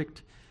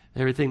perfect,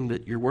 everything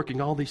that you're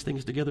working all these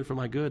things together for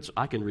my good. So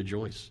I can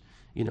rejoice,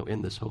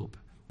 in this hope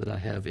that I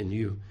have in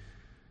you.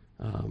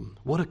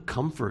 What a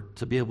comfort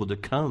to be able to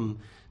come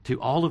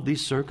to all of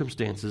these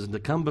circumstances and to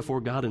come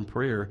before God in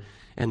prayer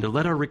and to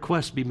let our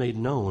requests be made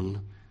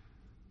known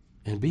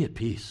and be at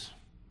peace.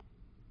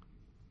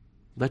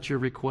 Let your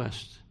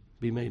requests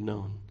be made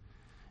known.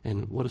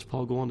 And what does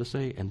Paul go on to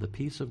say? And the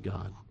peace of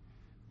God,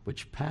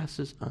 which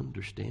passes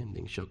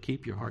understanding, shall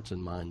keep your hearts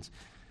and minds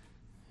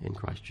in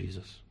Christ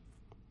Jesus.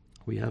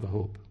 We have a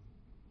hope.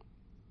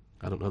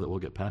 I don't know that we'll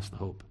get past the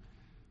hope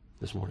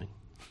this morning.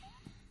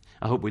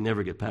 I hope we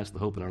never get past the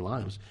hope in our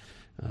lives,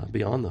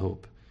 beyond the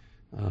hope.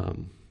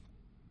 And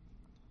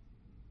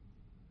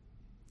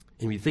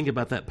you think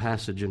about that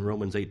passage in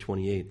Romans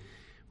 8:28,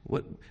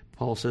 what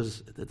Paul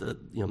says,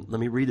 let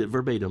me read it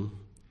verbatim.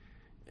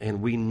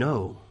 And we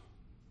know.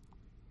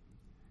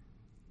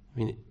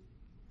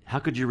 How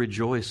could you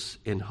rejoice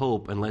in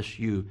hope unless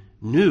you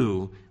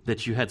knew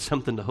that you had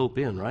something to hope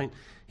in, right?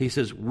 He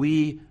says,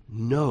 we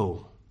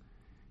know.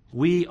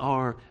 We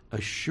are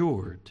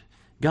assured.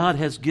 God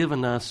has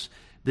given us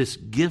this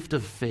gift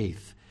of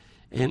faith.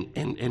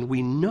 And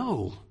we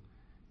know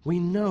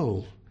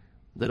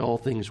that all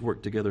things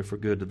work together for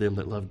good to them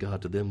that love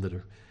God, to them that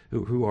are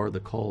who are the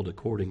called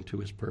according to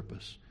His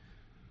purpose.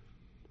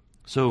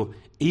 So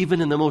even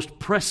in the most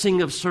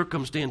pressing of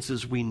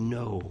circumstances, we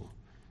know,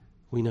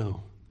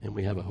 and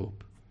we have a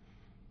hope.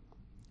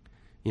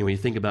 When you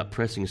think about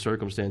pressing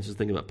circumstances,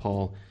 think about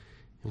Paul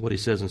and what he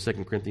says in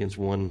 2 Corinthians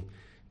 1,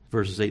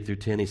 verses 8 through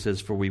 10. He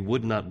says, for we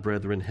would not,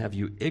 brethren, have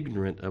you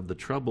ignorant of the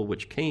trouble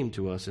which came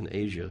to us in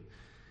Asia,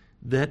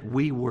 that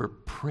we were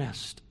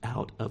pressed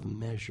out of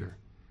measure.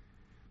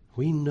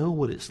 We know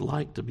what it's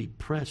like to be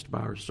pressed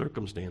by our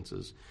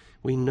circumstances.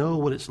 We know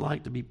what it's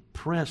like to be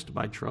pressed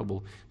by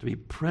trouble, to be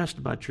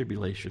pressed by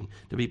tribulation,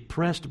 to be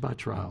pressed by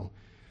trial.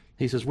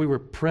 He says, we were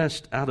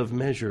pressed out of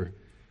measure,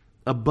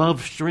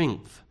 above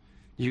strength.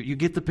 You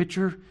get the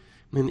picture?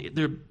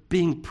 They're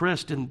being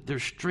pressed and their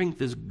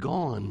strength is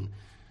gone.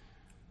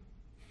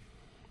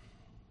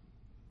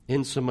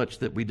 Insomuch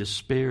that we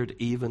despaired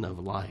even of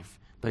life.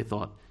 They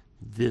thought,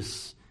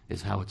 this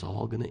is how it's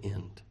all going to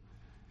end.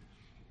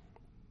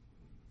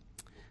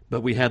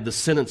 But we had the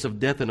sentence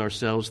of death in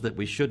ourselves, that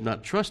we should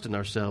not trust in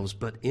ourselves,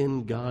 but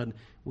in God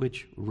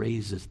which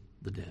raiseth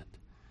the dead.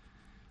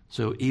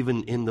 So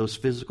even in those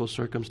physical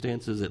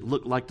circumstances, it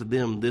looked like to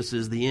them, this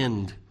is the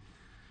end.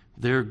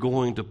 They're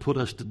going to put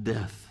us to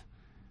death.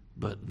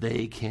 But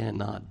they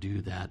cannot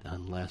do that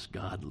unless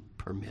God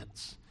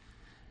permits.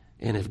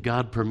 And if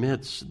God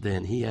permits,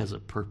 then he has a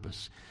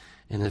purpose.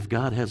 And if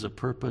God has a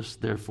purpose,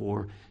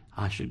 therefore,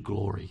 I should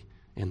glory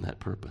in that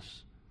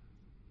purpose.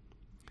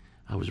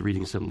 I was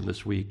reading something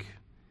this week,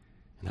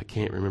 and I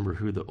can't remember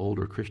who the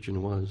older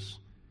Christian was,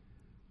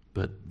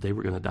 but they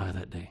were going to die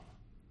that day,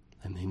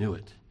 and they knew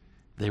it.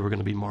 They were going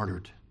to be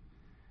martyred.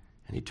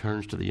 And he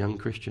turns to the young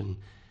Christian,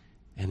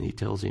 and he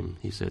tells him,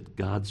 he said,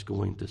 God's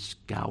going to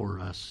scour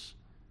us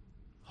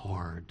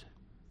hard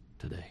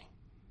today.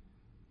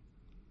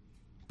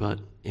 But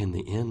in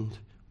the end,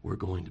 we're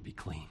going to be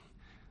clean.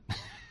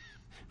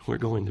 We're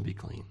going to be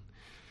clean.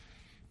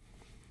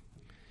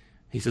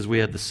 He says, we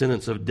have the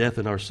sentence of death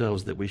in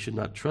ourselves, that we should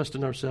not trust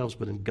in ourselves,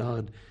 but in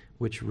God,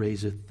 which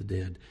raiseth the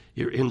dead.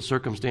 You're in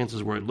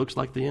circumstances where it looks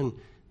like the end.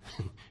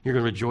 You're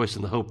going to rejoice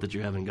in the hope that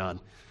you have in God.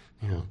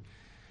 You know,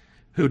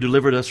 who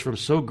delivered us from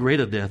so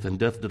great a death, and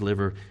doth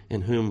deliver,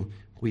 in whom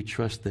we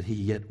trust that he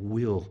yet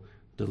will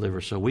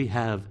deliver. So we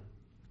have,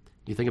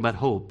 you think about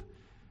hope,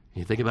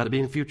 you think about it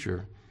being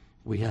future,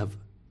 we have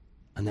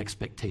an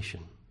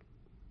expectation.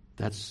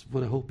 That's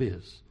what a hope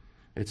is.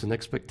 It's an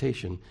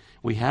expectation.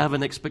 We have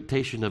an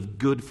expectation of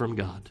good from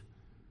God.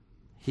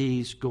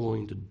 He's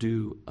going to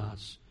do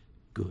us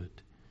good.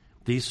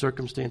 These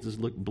circumstances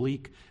look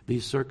bleak.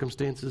 These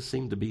circumstances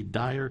seem to be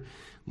dire.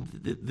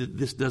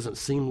 This doesn't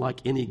seem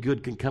like any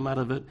good can come out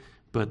of it,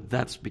 but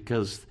that's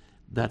because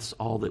that's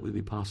all that would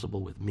be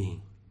possible with me.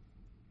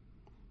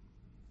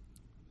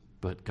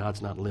 But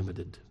God's not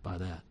limited by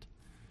that.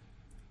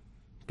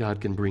 God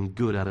can bring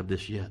good out of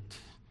this yet.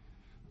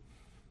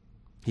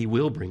 He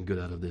will bring good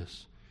out of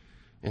this.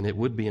 And it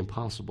would be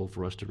impossible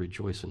for us to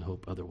rejoice and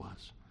hope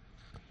otherwise.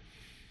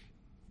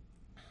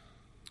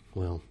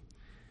 Well,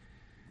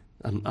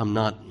 I'm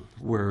not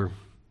where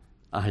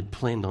I had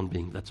planned on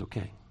being. That's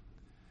okay.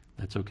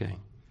 That's okay.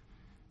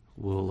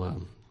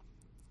 We'll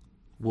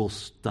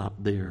stop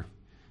there,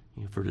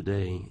 for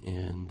today.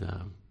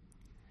 And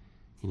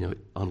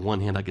on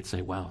one hand, I could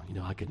say, "Wow,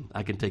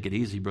 I can take it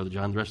easy, Brother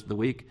John, the rest of the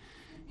week.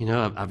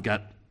 I've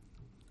got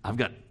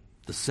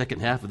the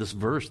second half of this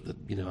verse that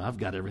I've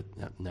got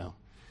everything." No.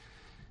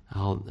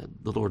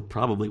 The Lord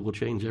probably will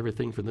change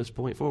everything from this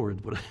point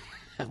forward. But I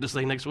have to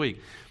say next week,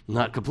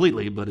 not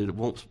completely, but it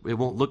won't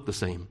look the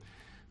same.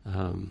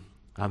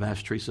 I've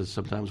asked Teresa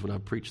sometimes when I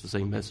preach the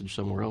same message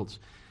somewhere else.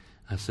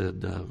 I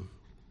said,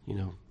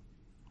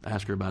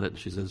 ask her about it, and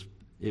she says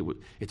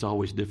it's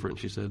always different.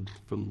 She said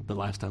from the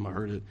last time I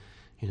heard it,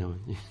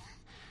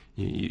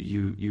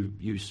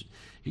 you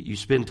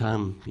spend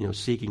time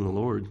seeking the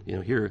Lord.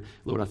 Here,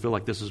 Lord, I feel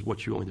like this is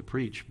what you want me to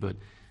preach, but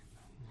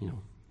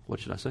what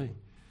should I say?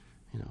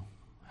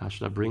 How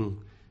should I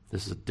bring,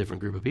 this is a different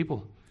group of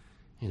people.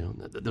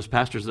 Those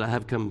pastors that I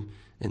have come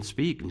and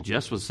speak, and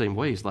Jess was the same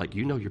way. He's like,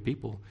 your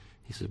people.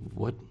 He said,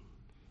 what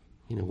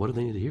do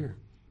they need to hear?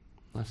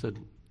 I said,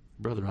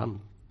 brother,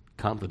 I'm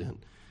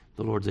confident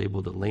the Lord's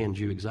able to land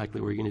you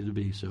exactly where you need to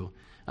be. So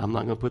I'm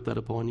not going to put that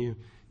upon you.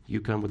 You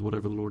come with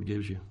whatever the Lord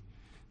gives you,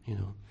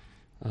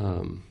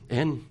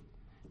 and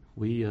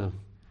we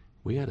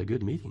had a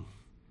good meeting,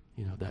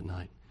 that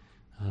night.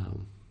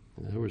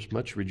 There was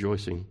much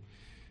rejoicing.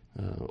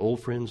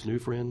 Old friends, new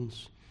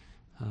friends,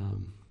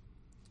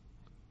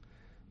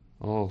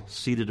 all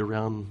seated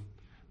around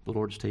the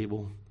Lord's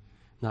table,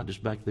 not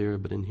just back there,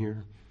 but in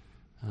here,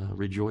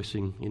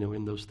 rejoicing,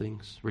 in those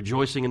things,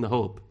 rejoicing in the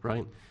hope,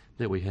 right,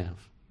 that we have.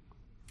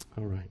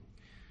 All right.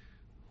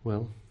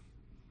 Well,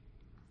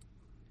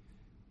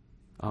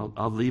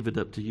 I'll leave it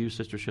up to you,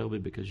 Sister Shelby,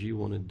 because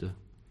you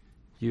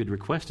had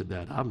requested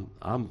that. I'm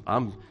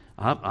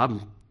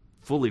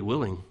fully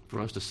willing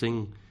for us to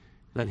sing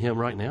that hymn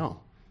right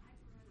now.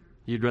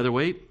 You'd rather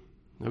wait?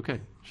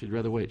 Okay. She'd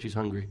rather wait. She's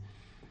hungry.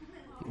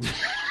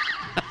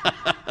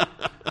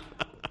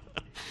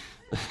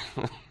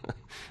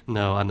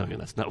 No, I know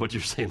that's not what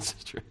you're saying,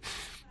 sister.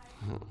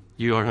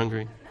 You are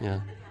hungry? Yeah.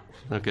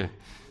 Okay.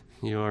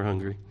 You are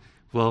hungry.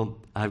 Well,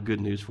 I have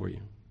good news for you.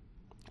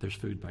 There's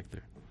food back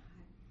there.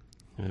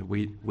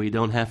 We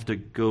don't have to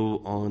go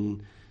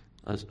on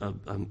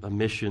a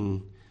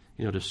mission,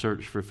 to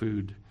search for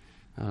food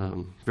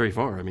very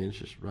far. I mean, it's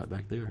just right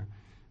back there.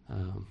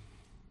 Long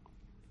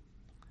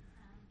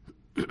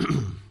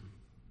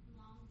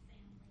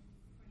family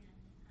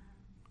friend,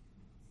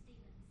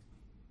 Stevens,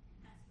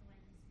 passed away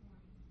this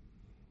morning,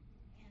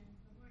 and the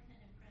Lord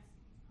had impressed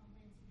on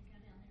Lindsay to go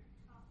down there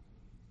and talk to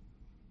him.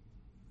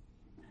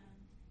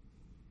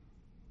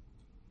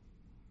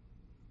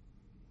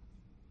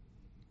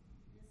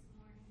 This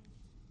morning,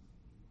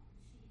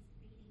 she's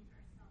beating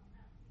herself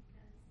up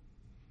because she said,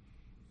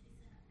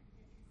 I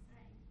didn't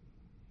say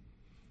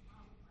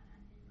all of what I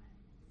knew I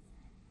needed to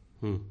say.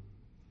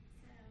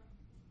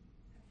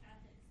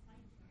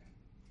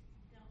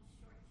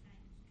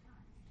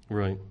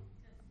 Right.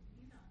 Because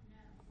you don't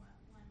know what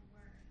one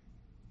word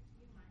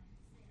you might have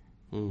said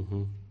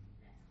Mm-hmm.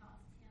 that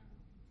caused him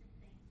to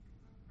think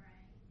or pray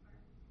or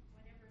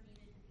whatever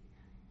needed to be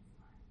done in his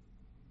life.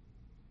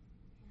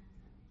 And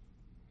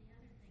the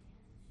other thing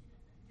is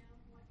she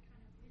doesn't know what kind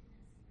of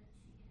witness that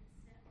she has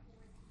set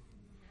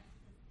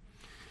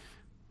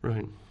Right.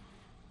 They do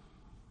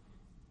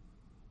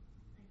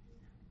have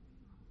a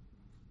remodel.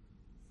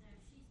 So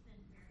she's been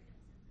very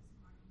upset this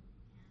morning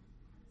and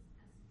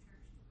asked the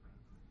church to pray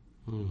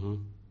for her. Mm-hmm.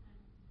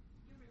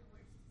 Give her the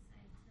words to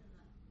say to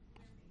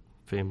the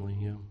caregiver. Family,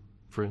 yeah.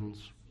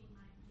 Friends. She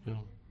might make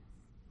Yeah.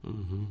 a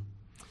difference. Mm-hmm.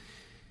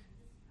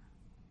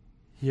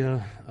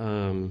 Yeah.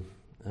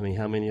 I mean,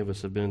 how many of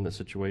us have been in that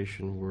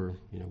situation where,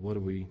 what do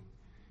we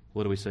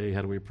say?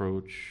 How do we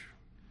approach?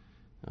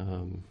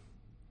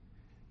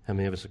 How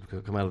many of us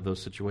have come out of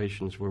those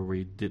situations where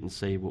we didn't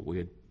say what we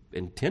had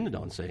intended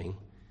on saying,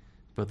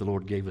 but the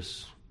Lord gave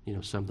us,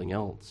 something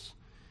else,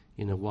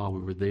 while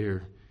we were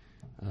there.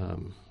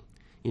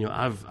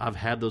 I've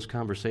had those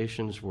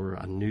conversations where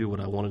I knew what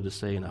I wanted to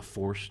say and I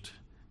forced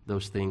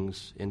those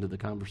things into the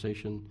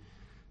conversation.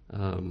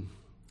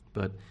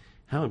 But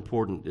how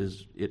important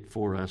is it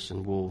for us?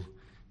 And we'll,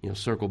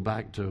 circle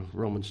back to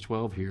Romans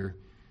 12 here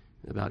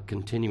about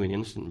continuing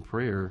instant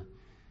prayer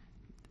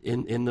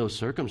in those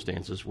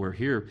circumstances where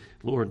here,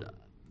 Lord,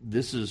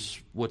 this is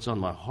what's on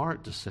my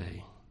heart to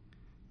say,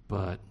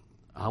 but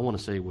I want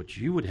to say what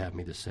you would have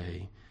me to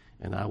say,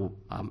 and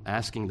I'm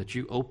asking that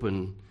you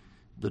open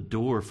the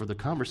door for the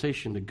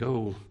conversation to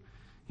go,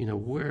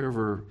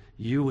 wherever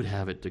you would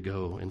have it to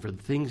go, and for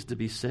the things to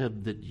be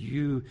said that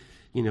you,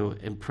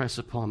 impress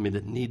upon me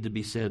that need to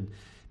be said,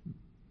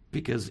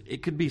 because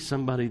it could be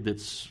somebody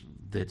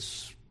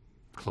that's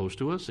close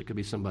to us. It could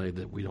be somebody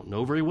that we don't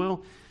know very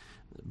well,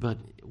 but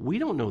we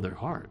don't know their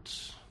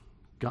hearts.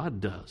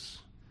 God does.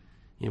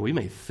 We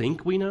may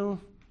think we know.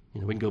 We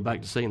can go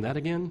back to saying that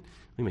again.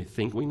 We may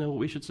think we know what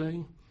we should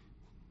say.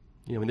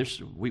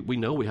 We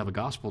know we have a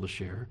gospel to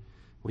share.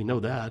 We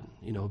know that,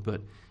 but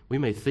we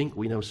may think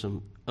we know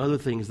some other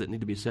things that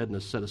need to be said in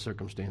a set of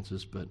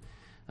circumstances. But,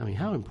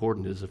 how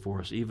important is it for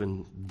us,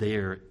 even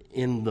there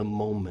in the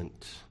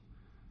moment,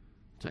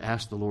 to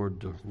ask the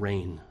Lord to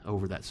reign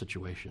over that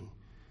situation,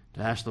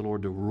 to ask the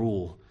Lord to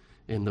rule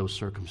in those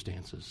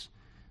circumstances,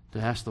 to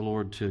ask the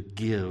Lord to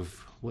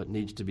give what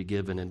needs to be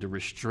given and to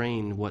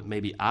restrain what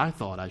maybe I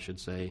thought I should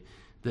say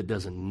that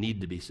doesn't need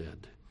to be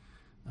said.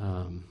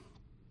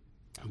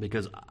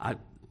 Because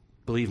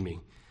believe me,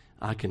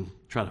 I can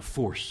try to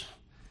force,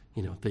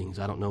 things.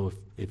 I don't know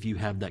if you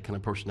have that kind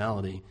of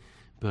personality,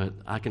 but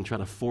I can try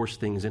to force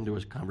things into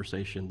a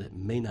conversation that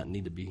may not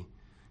need to be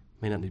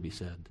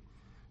said.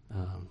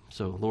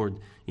 So Lord,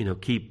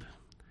 keep,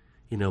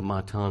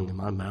 my tongue and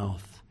my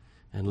mouth,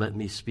 and let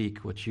me speak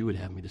what you would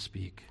have me to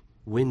speak,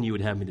 when you would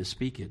have me to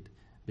speak it.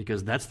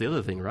 Because that's the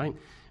other thing, right?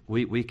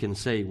 We can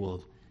say,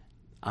 well,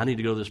 I need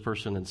to go to this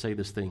person and say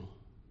this thing.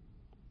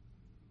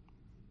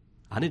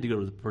 I need to go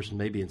to the person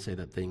maybe and say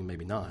that thing,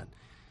 maybe not.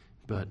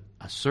 But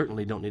I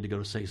certainly don't need to go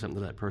to say something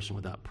to that person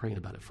without praying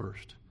about it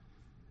first.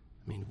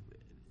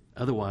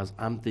 Otherwise,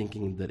 I'm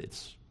thinking that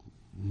it's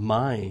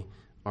my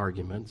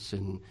arguments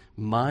and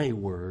my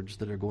words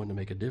that are going to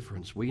make a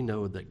difference. We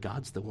know that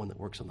God's the one that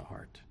works on the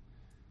heart.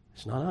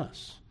 It's not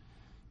us.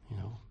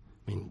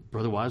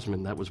 Brother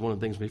Wiseman, that was one of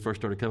the things when he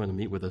first started coming to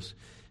meet with us.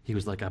 He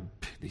was like,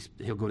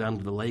 he'll go down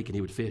to the lake and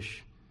he would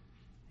fish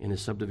in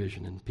his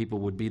subdivision, and people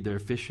would be there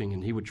fishing,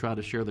 and he would try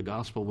to share the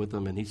gospel with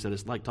them, and he said,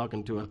 it's like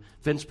talking to a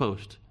fence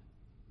post.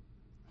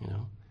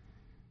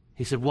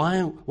 He said,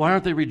 why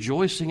aren't they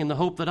rejoicing in the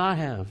hope that I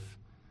have?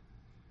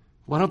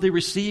 Why don't they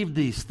receive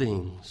these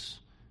things?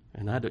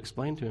 And I had to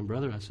explain to him,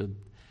 brother, I said,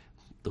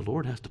 the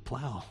Lord has to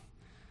plow.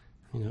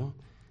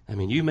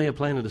 You may have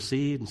planted a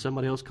seed and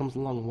somebody else comes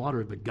along and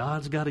water it, but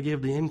God's got to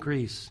give the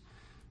increase.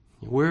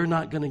 We're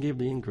not going to give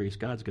the increase.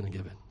 God's going to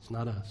give it. It's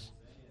not us.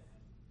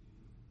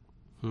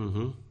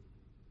 Mm-hmm. People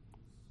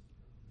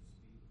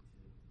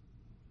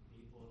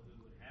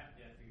who would have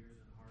deaf ears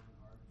and hardened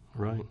hearts.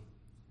 Right.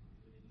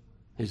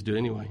 He's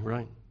doing it anyway,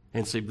 right.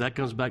 And see, that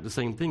comes back to the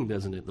same thing,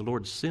 doesn't it? The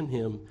Lord sent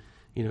him,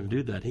 to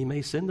do that. He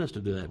may send us to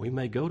do that. We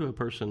may go to a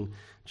person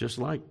just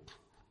like,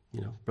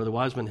 Brother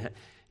Wiseman,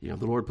 the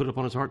Lord put it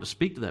upon his heart to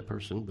speak to that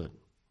person, but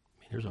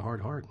there's a hard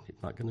heart. He's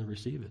not going to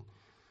receive it.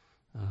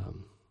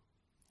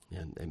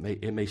 And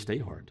it may stay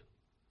hard.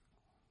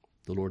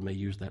 The Lord may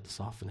use that to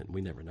soften it, and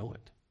we never know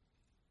it.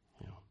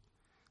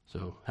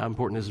 So how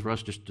important is it for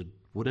us just to,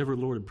 whatever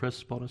the Lord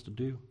impresses upon us to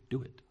do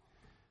it.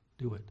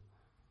 Do it.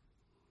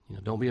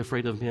 Don't be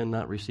afraid of men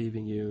not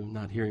receiving you,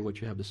 not hearing what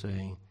you have to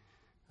say,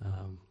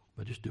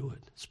 but just do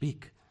it.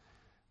 Speak.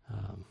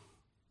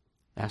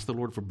 Ask the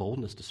Lord for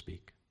boldness to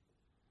speak,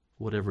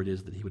 whatever it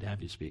is that he would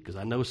have you speak. Because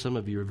I know some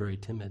of you are very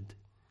timid,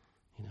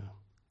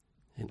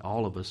 and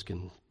all of us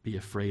can be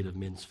afraid of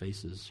men's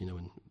faces,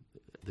 in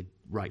the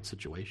right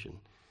situation.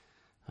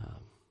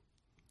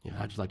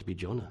 I'd just like to be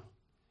Jonah.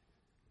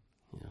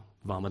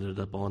 Vomited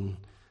up on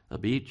a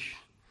beach,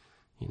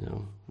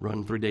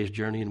 run 3 days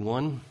journey in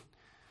one,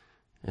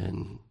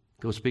 and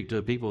go speak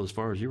to people as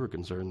far as you were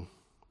concerned.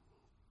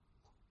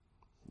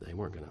 They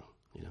weren't going to,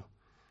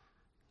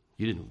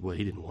 he didn't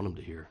want them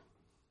to hear.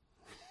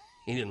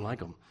 He didn't like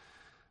them.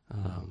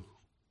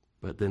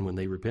 But then when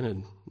they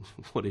repented,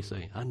 what did he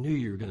say? I knew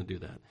you were going to do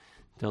that.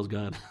 Tells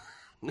God,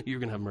 I knew you were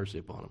going to have mercy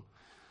upon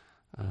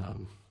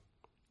them.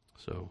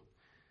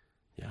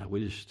 yeah,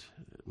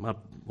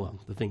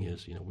 the thing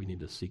is, we need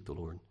to seek the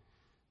Lord,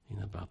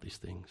 about these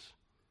things.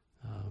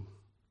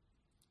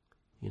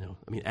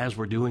 As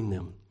we're doing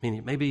them,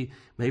 maybe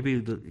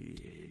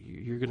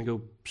you're going to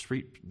go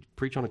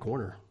preach on a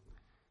corner.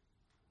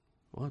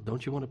 Well,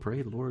 don't you want to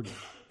pray the Lord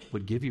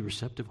would give you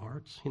receptive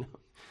hearts?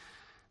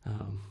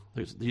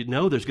 There's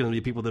going to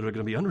be people that are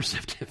going to be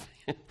unreceptive.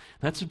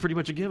 That's pretty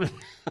much a given.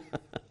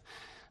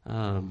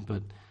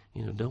 But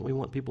don't we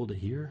want people to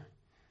hear?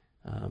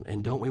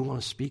 And don't we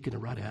want to speak in the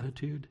right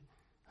attitude?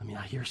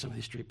 I hear some of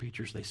these street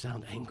preachers, they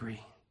sound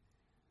angry.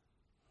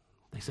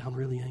 They sound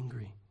really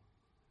angry.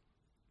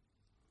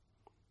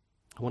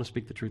 I want to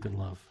speak the truth in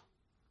love.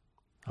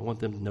 I want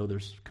them to know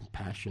there's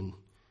compassion,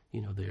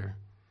 there.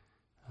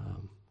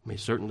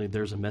 Certainly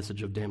there's a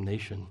message of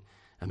damnation.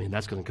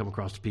 That's going to come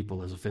across to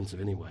people as offensive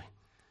anyway,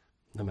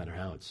 no matter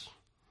how it's,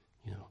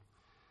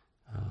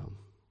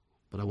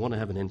 But I want to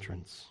have an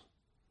entrance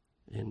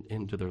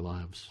into their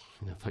lives.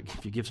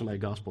 If you give somebody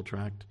a gospel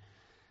tract,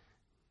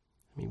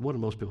 what are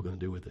most people going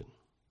to do with it?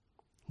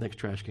 Next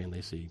trash can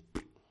they see,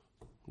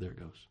 there it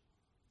goes.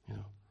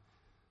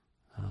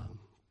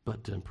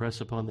 But to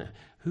impress upon that,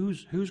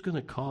 who's going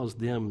to cause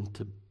them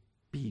to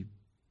be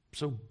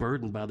so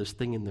burdened by this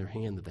thing in their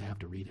hand that they have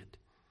to read it?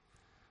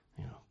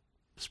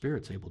 The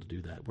Spirit's able to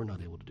do that. We're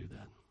not able to do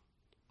that.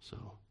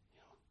 So,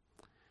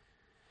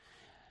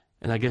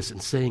 and I guess in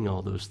saying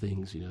all those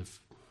things,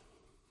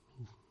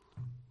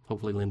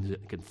 hopefully Linda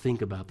can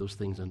think about those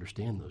things,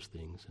 understand those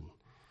things, and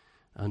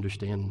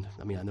understand.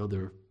 I know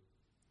they're.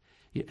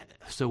 Yeah,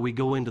 so we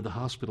go into the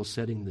hospital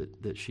setting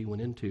that she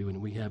went into, and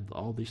we have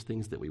all these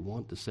things that we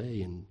want to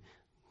say, and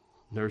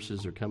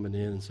nurses are coming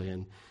in and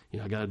saying,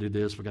 I got to do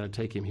this, we got to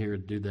take him here to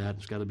do that,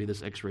 there's got to be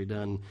this x-ray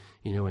done,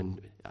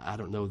 and I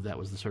don't know if that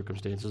was the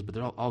circumstances, but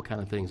there are all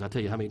kind of things. I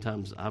tell you how many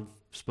times I've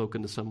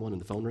spoken to someone and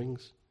the phone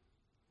rings.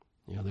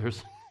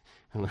 There's,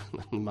 in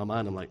my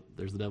mind, I'm like,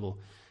 there's the devil.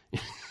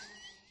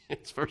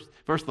 It's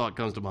first thought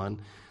comes to mind.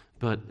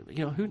 But,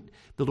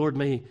 the Lord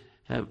may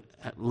have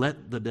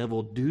let the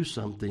devil do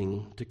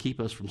something to keep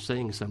us from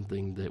saying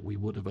something that we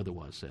would have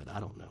otherwise said. I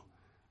don't know.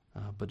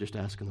 But just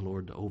asking the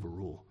Lord to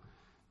overrule.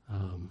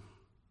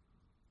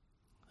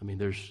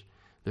 There's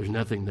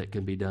nothing that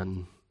can be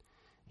done,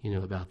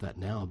 about that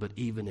now. But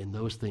even in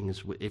those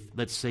things, if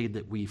let's say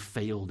that we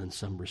failed in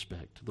some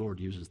respect, the Lord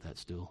uses that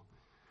still.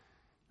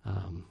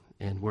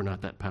 And we're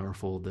not that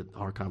powerful that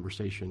our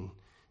conversation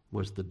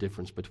was the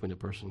difference between a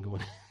person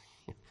going,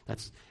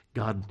 that's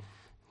God.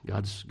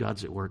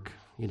 God's at work,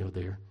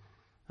 there.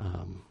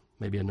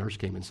 Maybe a nurse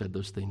came and said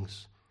those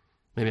things.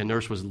 Maybe a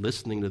nurse was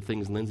listening to the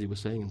things Lindsay was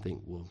saying and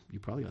think, well, you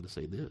probably ought to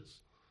say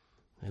this.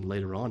 And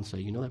later on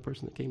say, that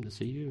person that came to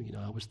see you,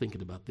 I was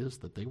thinking about this,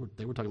 that they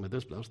were talking about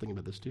this, but I was thinking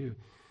about this too.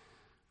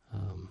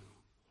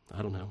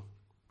 I don't know.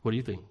 What do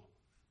you think?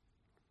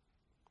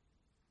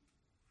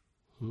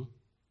 What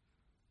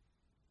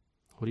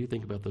do you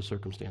think about those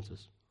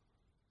circumstances?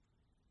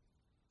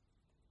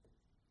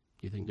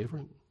 Do you think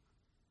different?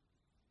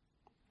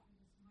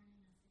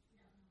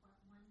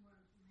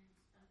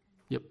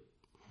 Yep.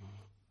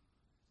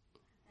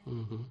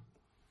 Mm-hmm.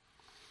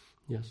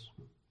 Yes.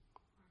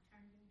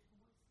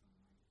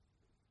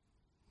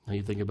 Now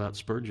you think about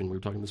Spurgeon. We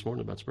were talking this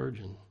morning about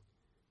Spurgeon.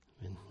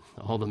 And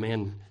all the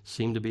man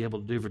seemed to be able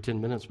to do for 10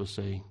 minutes was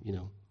say,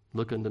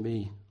 look unto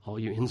me, all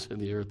you ends of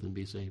the earth, and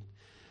be saved.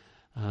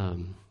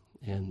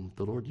 And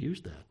the Lord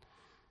used that,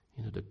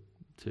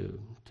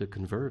 to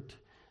convert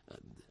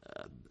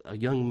a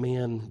young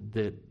man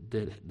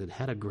that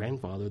had a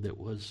grandfather that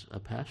was a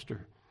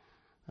pastor.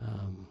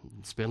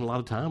 Spent a lot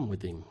of time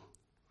with him.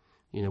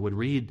 Would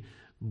read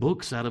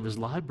books out of his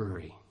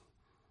library.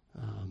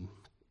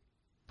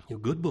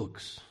 Good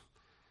books.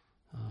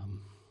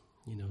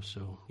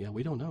 So,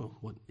 we don't know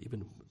what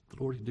even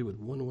the Lord can do with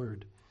one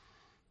word.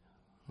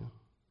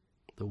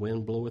 The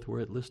wind bloweth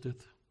where it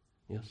listeth.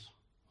 Yes.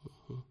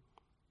 Mm-hmm.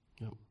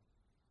 Yep.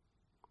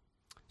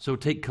 So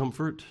take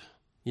comfort,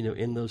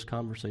 in those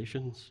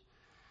conversations.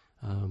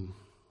 The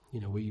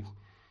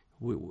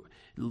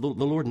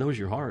Lord knows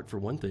your heart, for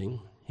one thing.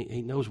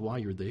 He knows why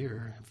you're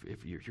there.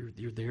 If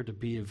you're there to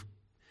be of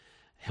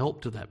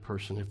help to that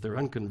person. If they're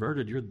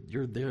unconverted,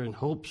 you're there in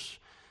hopes,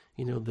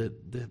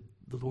 that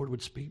the Lord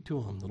would speak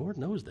to them. The Lord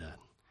knows that.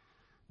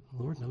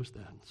 The Lord knows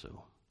that.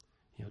 So,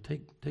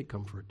 take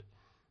comfort.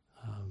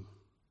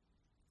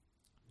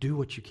 Do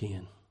what you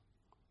can.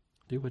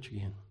 Do what you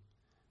can.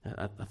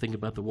 I think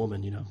about the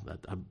woman,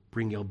 I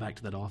bring y'all back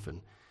to that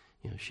often.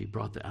 She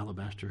brought the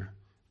alabaster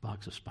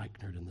box of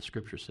spikenard, and the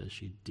scripture says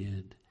she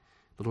did.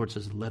 The Lord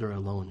says, let her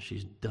alone.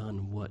 She's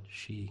done what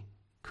she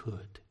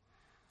could.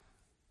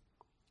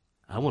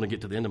 I want to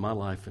get to the end of my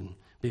life and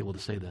be able to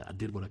say that. I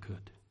did what I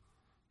could.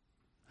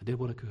 I did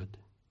what I could.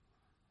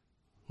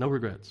 No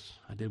regrets.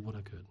 I did what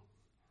I could.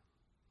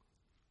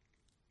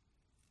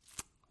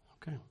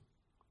 Okay.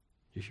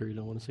 You sure you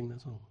don't want to sing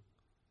that song?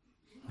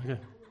 Okay.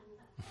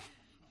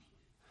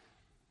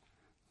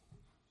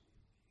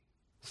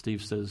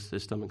 Steve says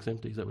his stomach's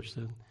empty. Is that what you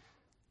said?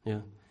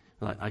 Yeah.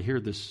 I hear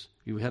this.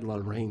 You had a lot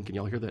of rain. Can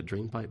y'all hear that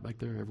drain pipe back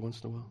there every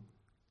once in a while?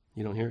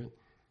 You don't hear it?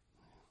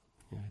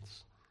 Yeah,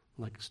 it's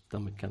like a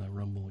stomach kind of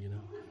rumble, you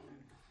know.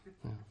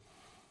 Yeah.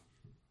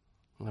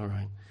 All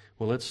right.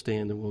 Well, let's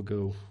stand and we'll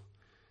go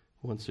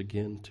once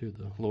again to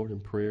the Lord in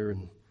prayer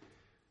and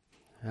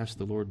ask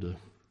the Lord to.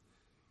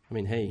 I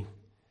mean, hey,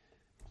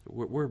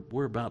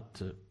 we're about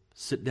to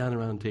sit down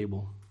around a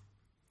table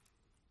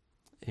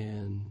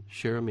and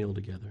share a meal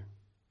together.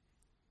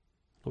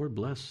 Lord,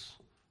 bless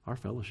our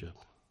fellowship.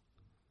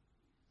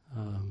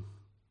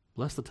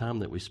 Bless the time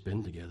that we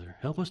spend together.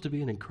 Help us to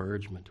be an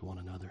encouragement to one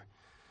another.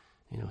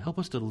 You know, help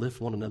us to lift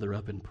one another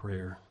up in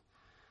prayer.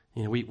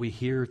 You know, we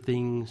hear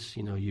things,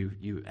 you know,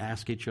 you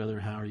ask each other,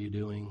 how are you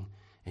doing?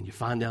 And you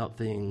find out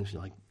things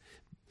like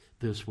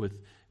this with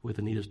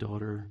Anita's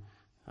daughter.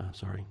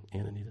 Sorry,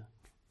 Aunt Anita.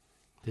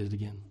 Did it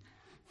again.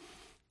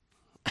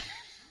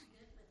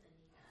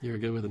 You're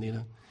good with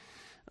Anita?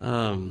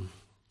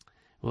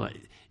 Well,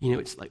 you know,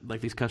 it's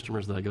like these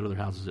customers that I go to their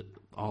houses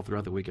all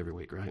throughout the week, every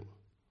week, right?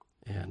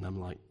 And I'm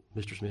like,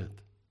 Mr. Smith,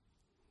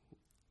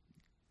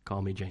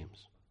 call me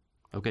James.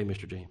 Okay,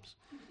 Mr. James.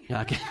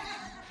 Yeah,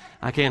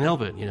 I can't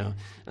help it, you know.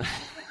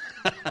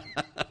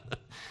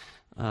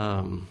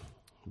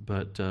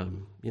 But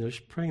you know,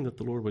 just praying that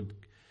the Lord would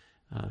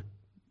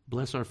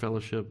bless our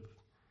fellowship,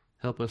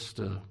 help us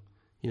to,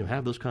 you know,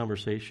 have those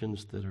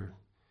conversations that are,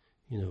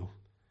 you know,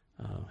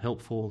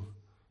 helpful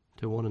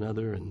to one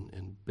another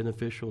and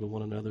beneficial to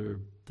one another,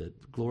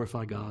 that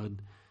glorify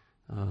God.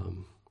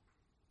 I'm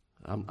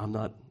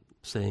not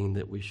saying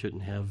that we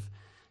shouldn't have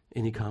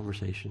any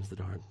conversations that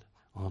aren't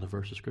on a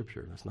verse of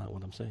Scripture. That's not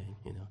what I'm saying,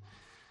 you know.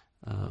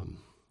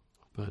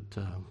 But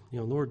you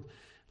know,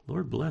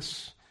 Lord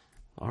bless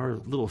our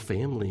little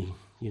family,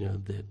 you know,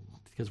 that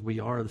because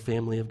we are the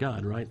family of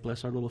God, right?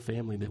 Bless our little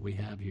family that we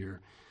have here,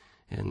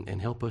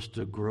 and help us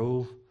to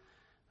grow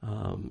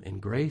in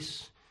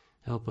grace.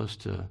 Help us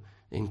to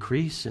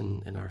increase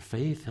in our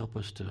faith. Help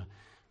us to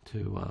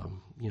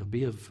you know,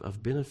 be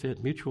of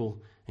benefit,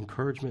 mutual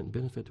encouragement and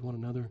benefit to one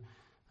another,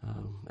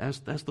 as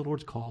the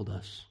Lord's called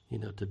us, you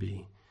know, to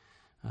be.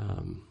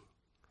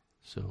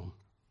 So,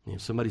 you know,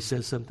 if somebody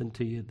says something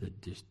to you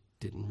that just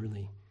didn't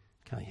really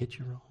kind of hit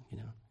you wrong, you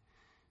know,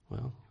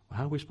 well,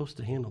 how are we supposed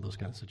to handle those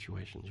kind of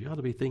situations? You ought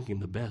to be thinking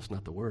the best,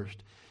 not the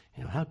worst.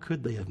 You know, how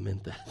could they have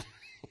meant that?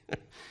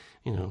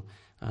 You know,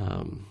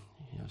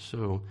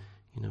 so,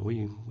 you know,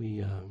 we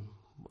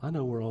I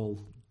know we're all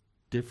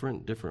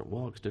different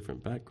walks,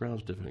 different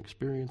backgrounds, different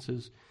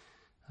experiences,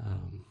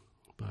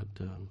 but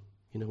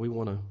you know, we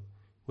want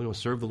to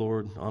serve the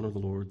Lord, honor the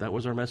Lord. That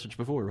was our message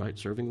before, right?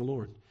 Serving the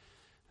Lord.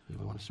 We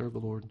want to serve the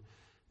Lord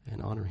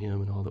and honor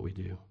Him in all that we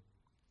do,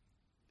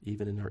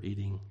 even in our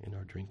eating and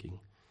our drinking.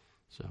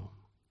 So,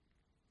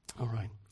 all right.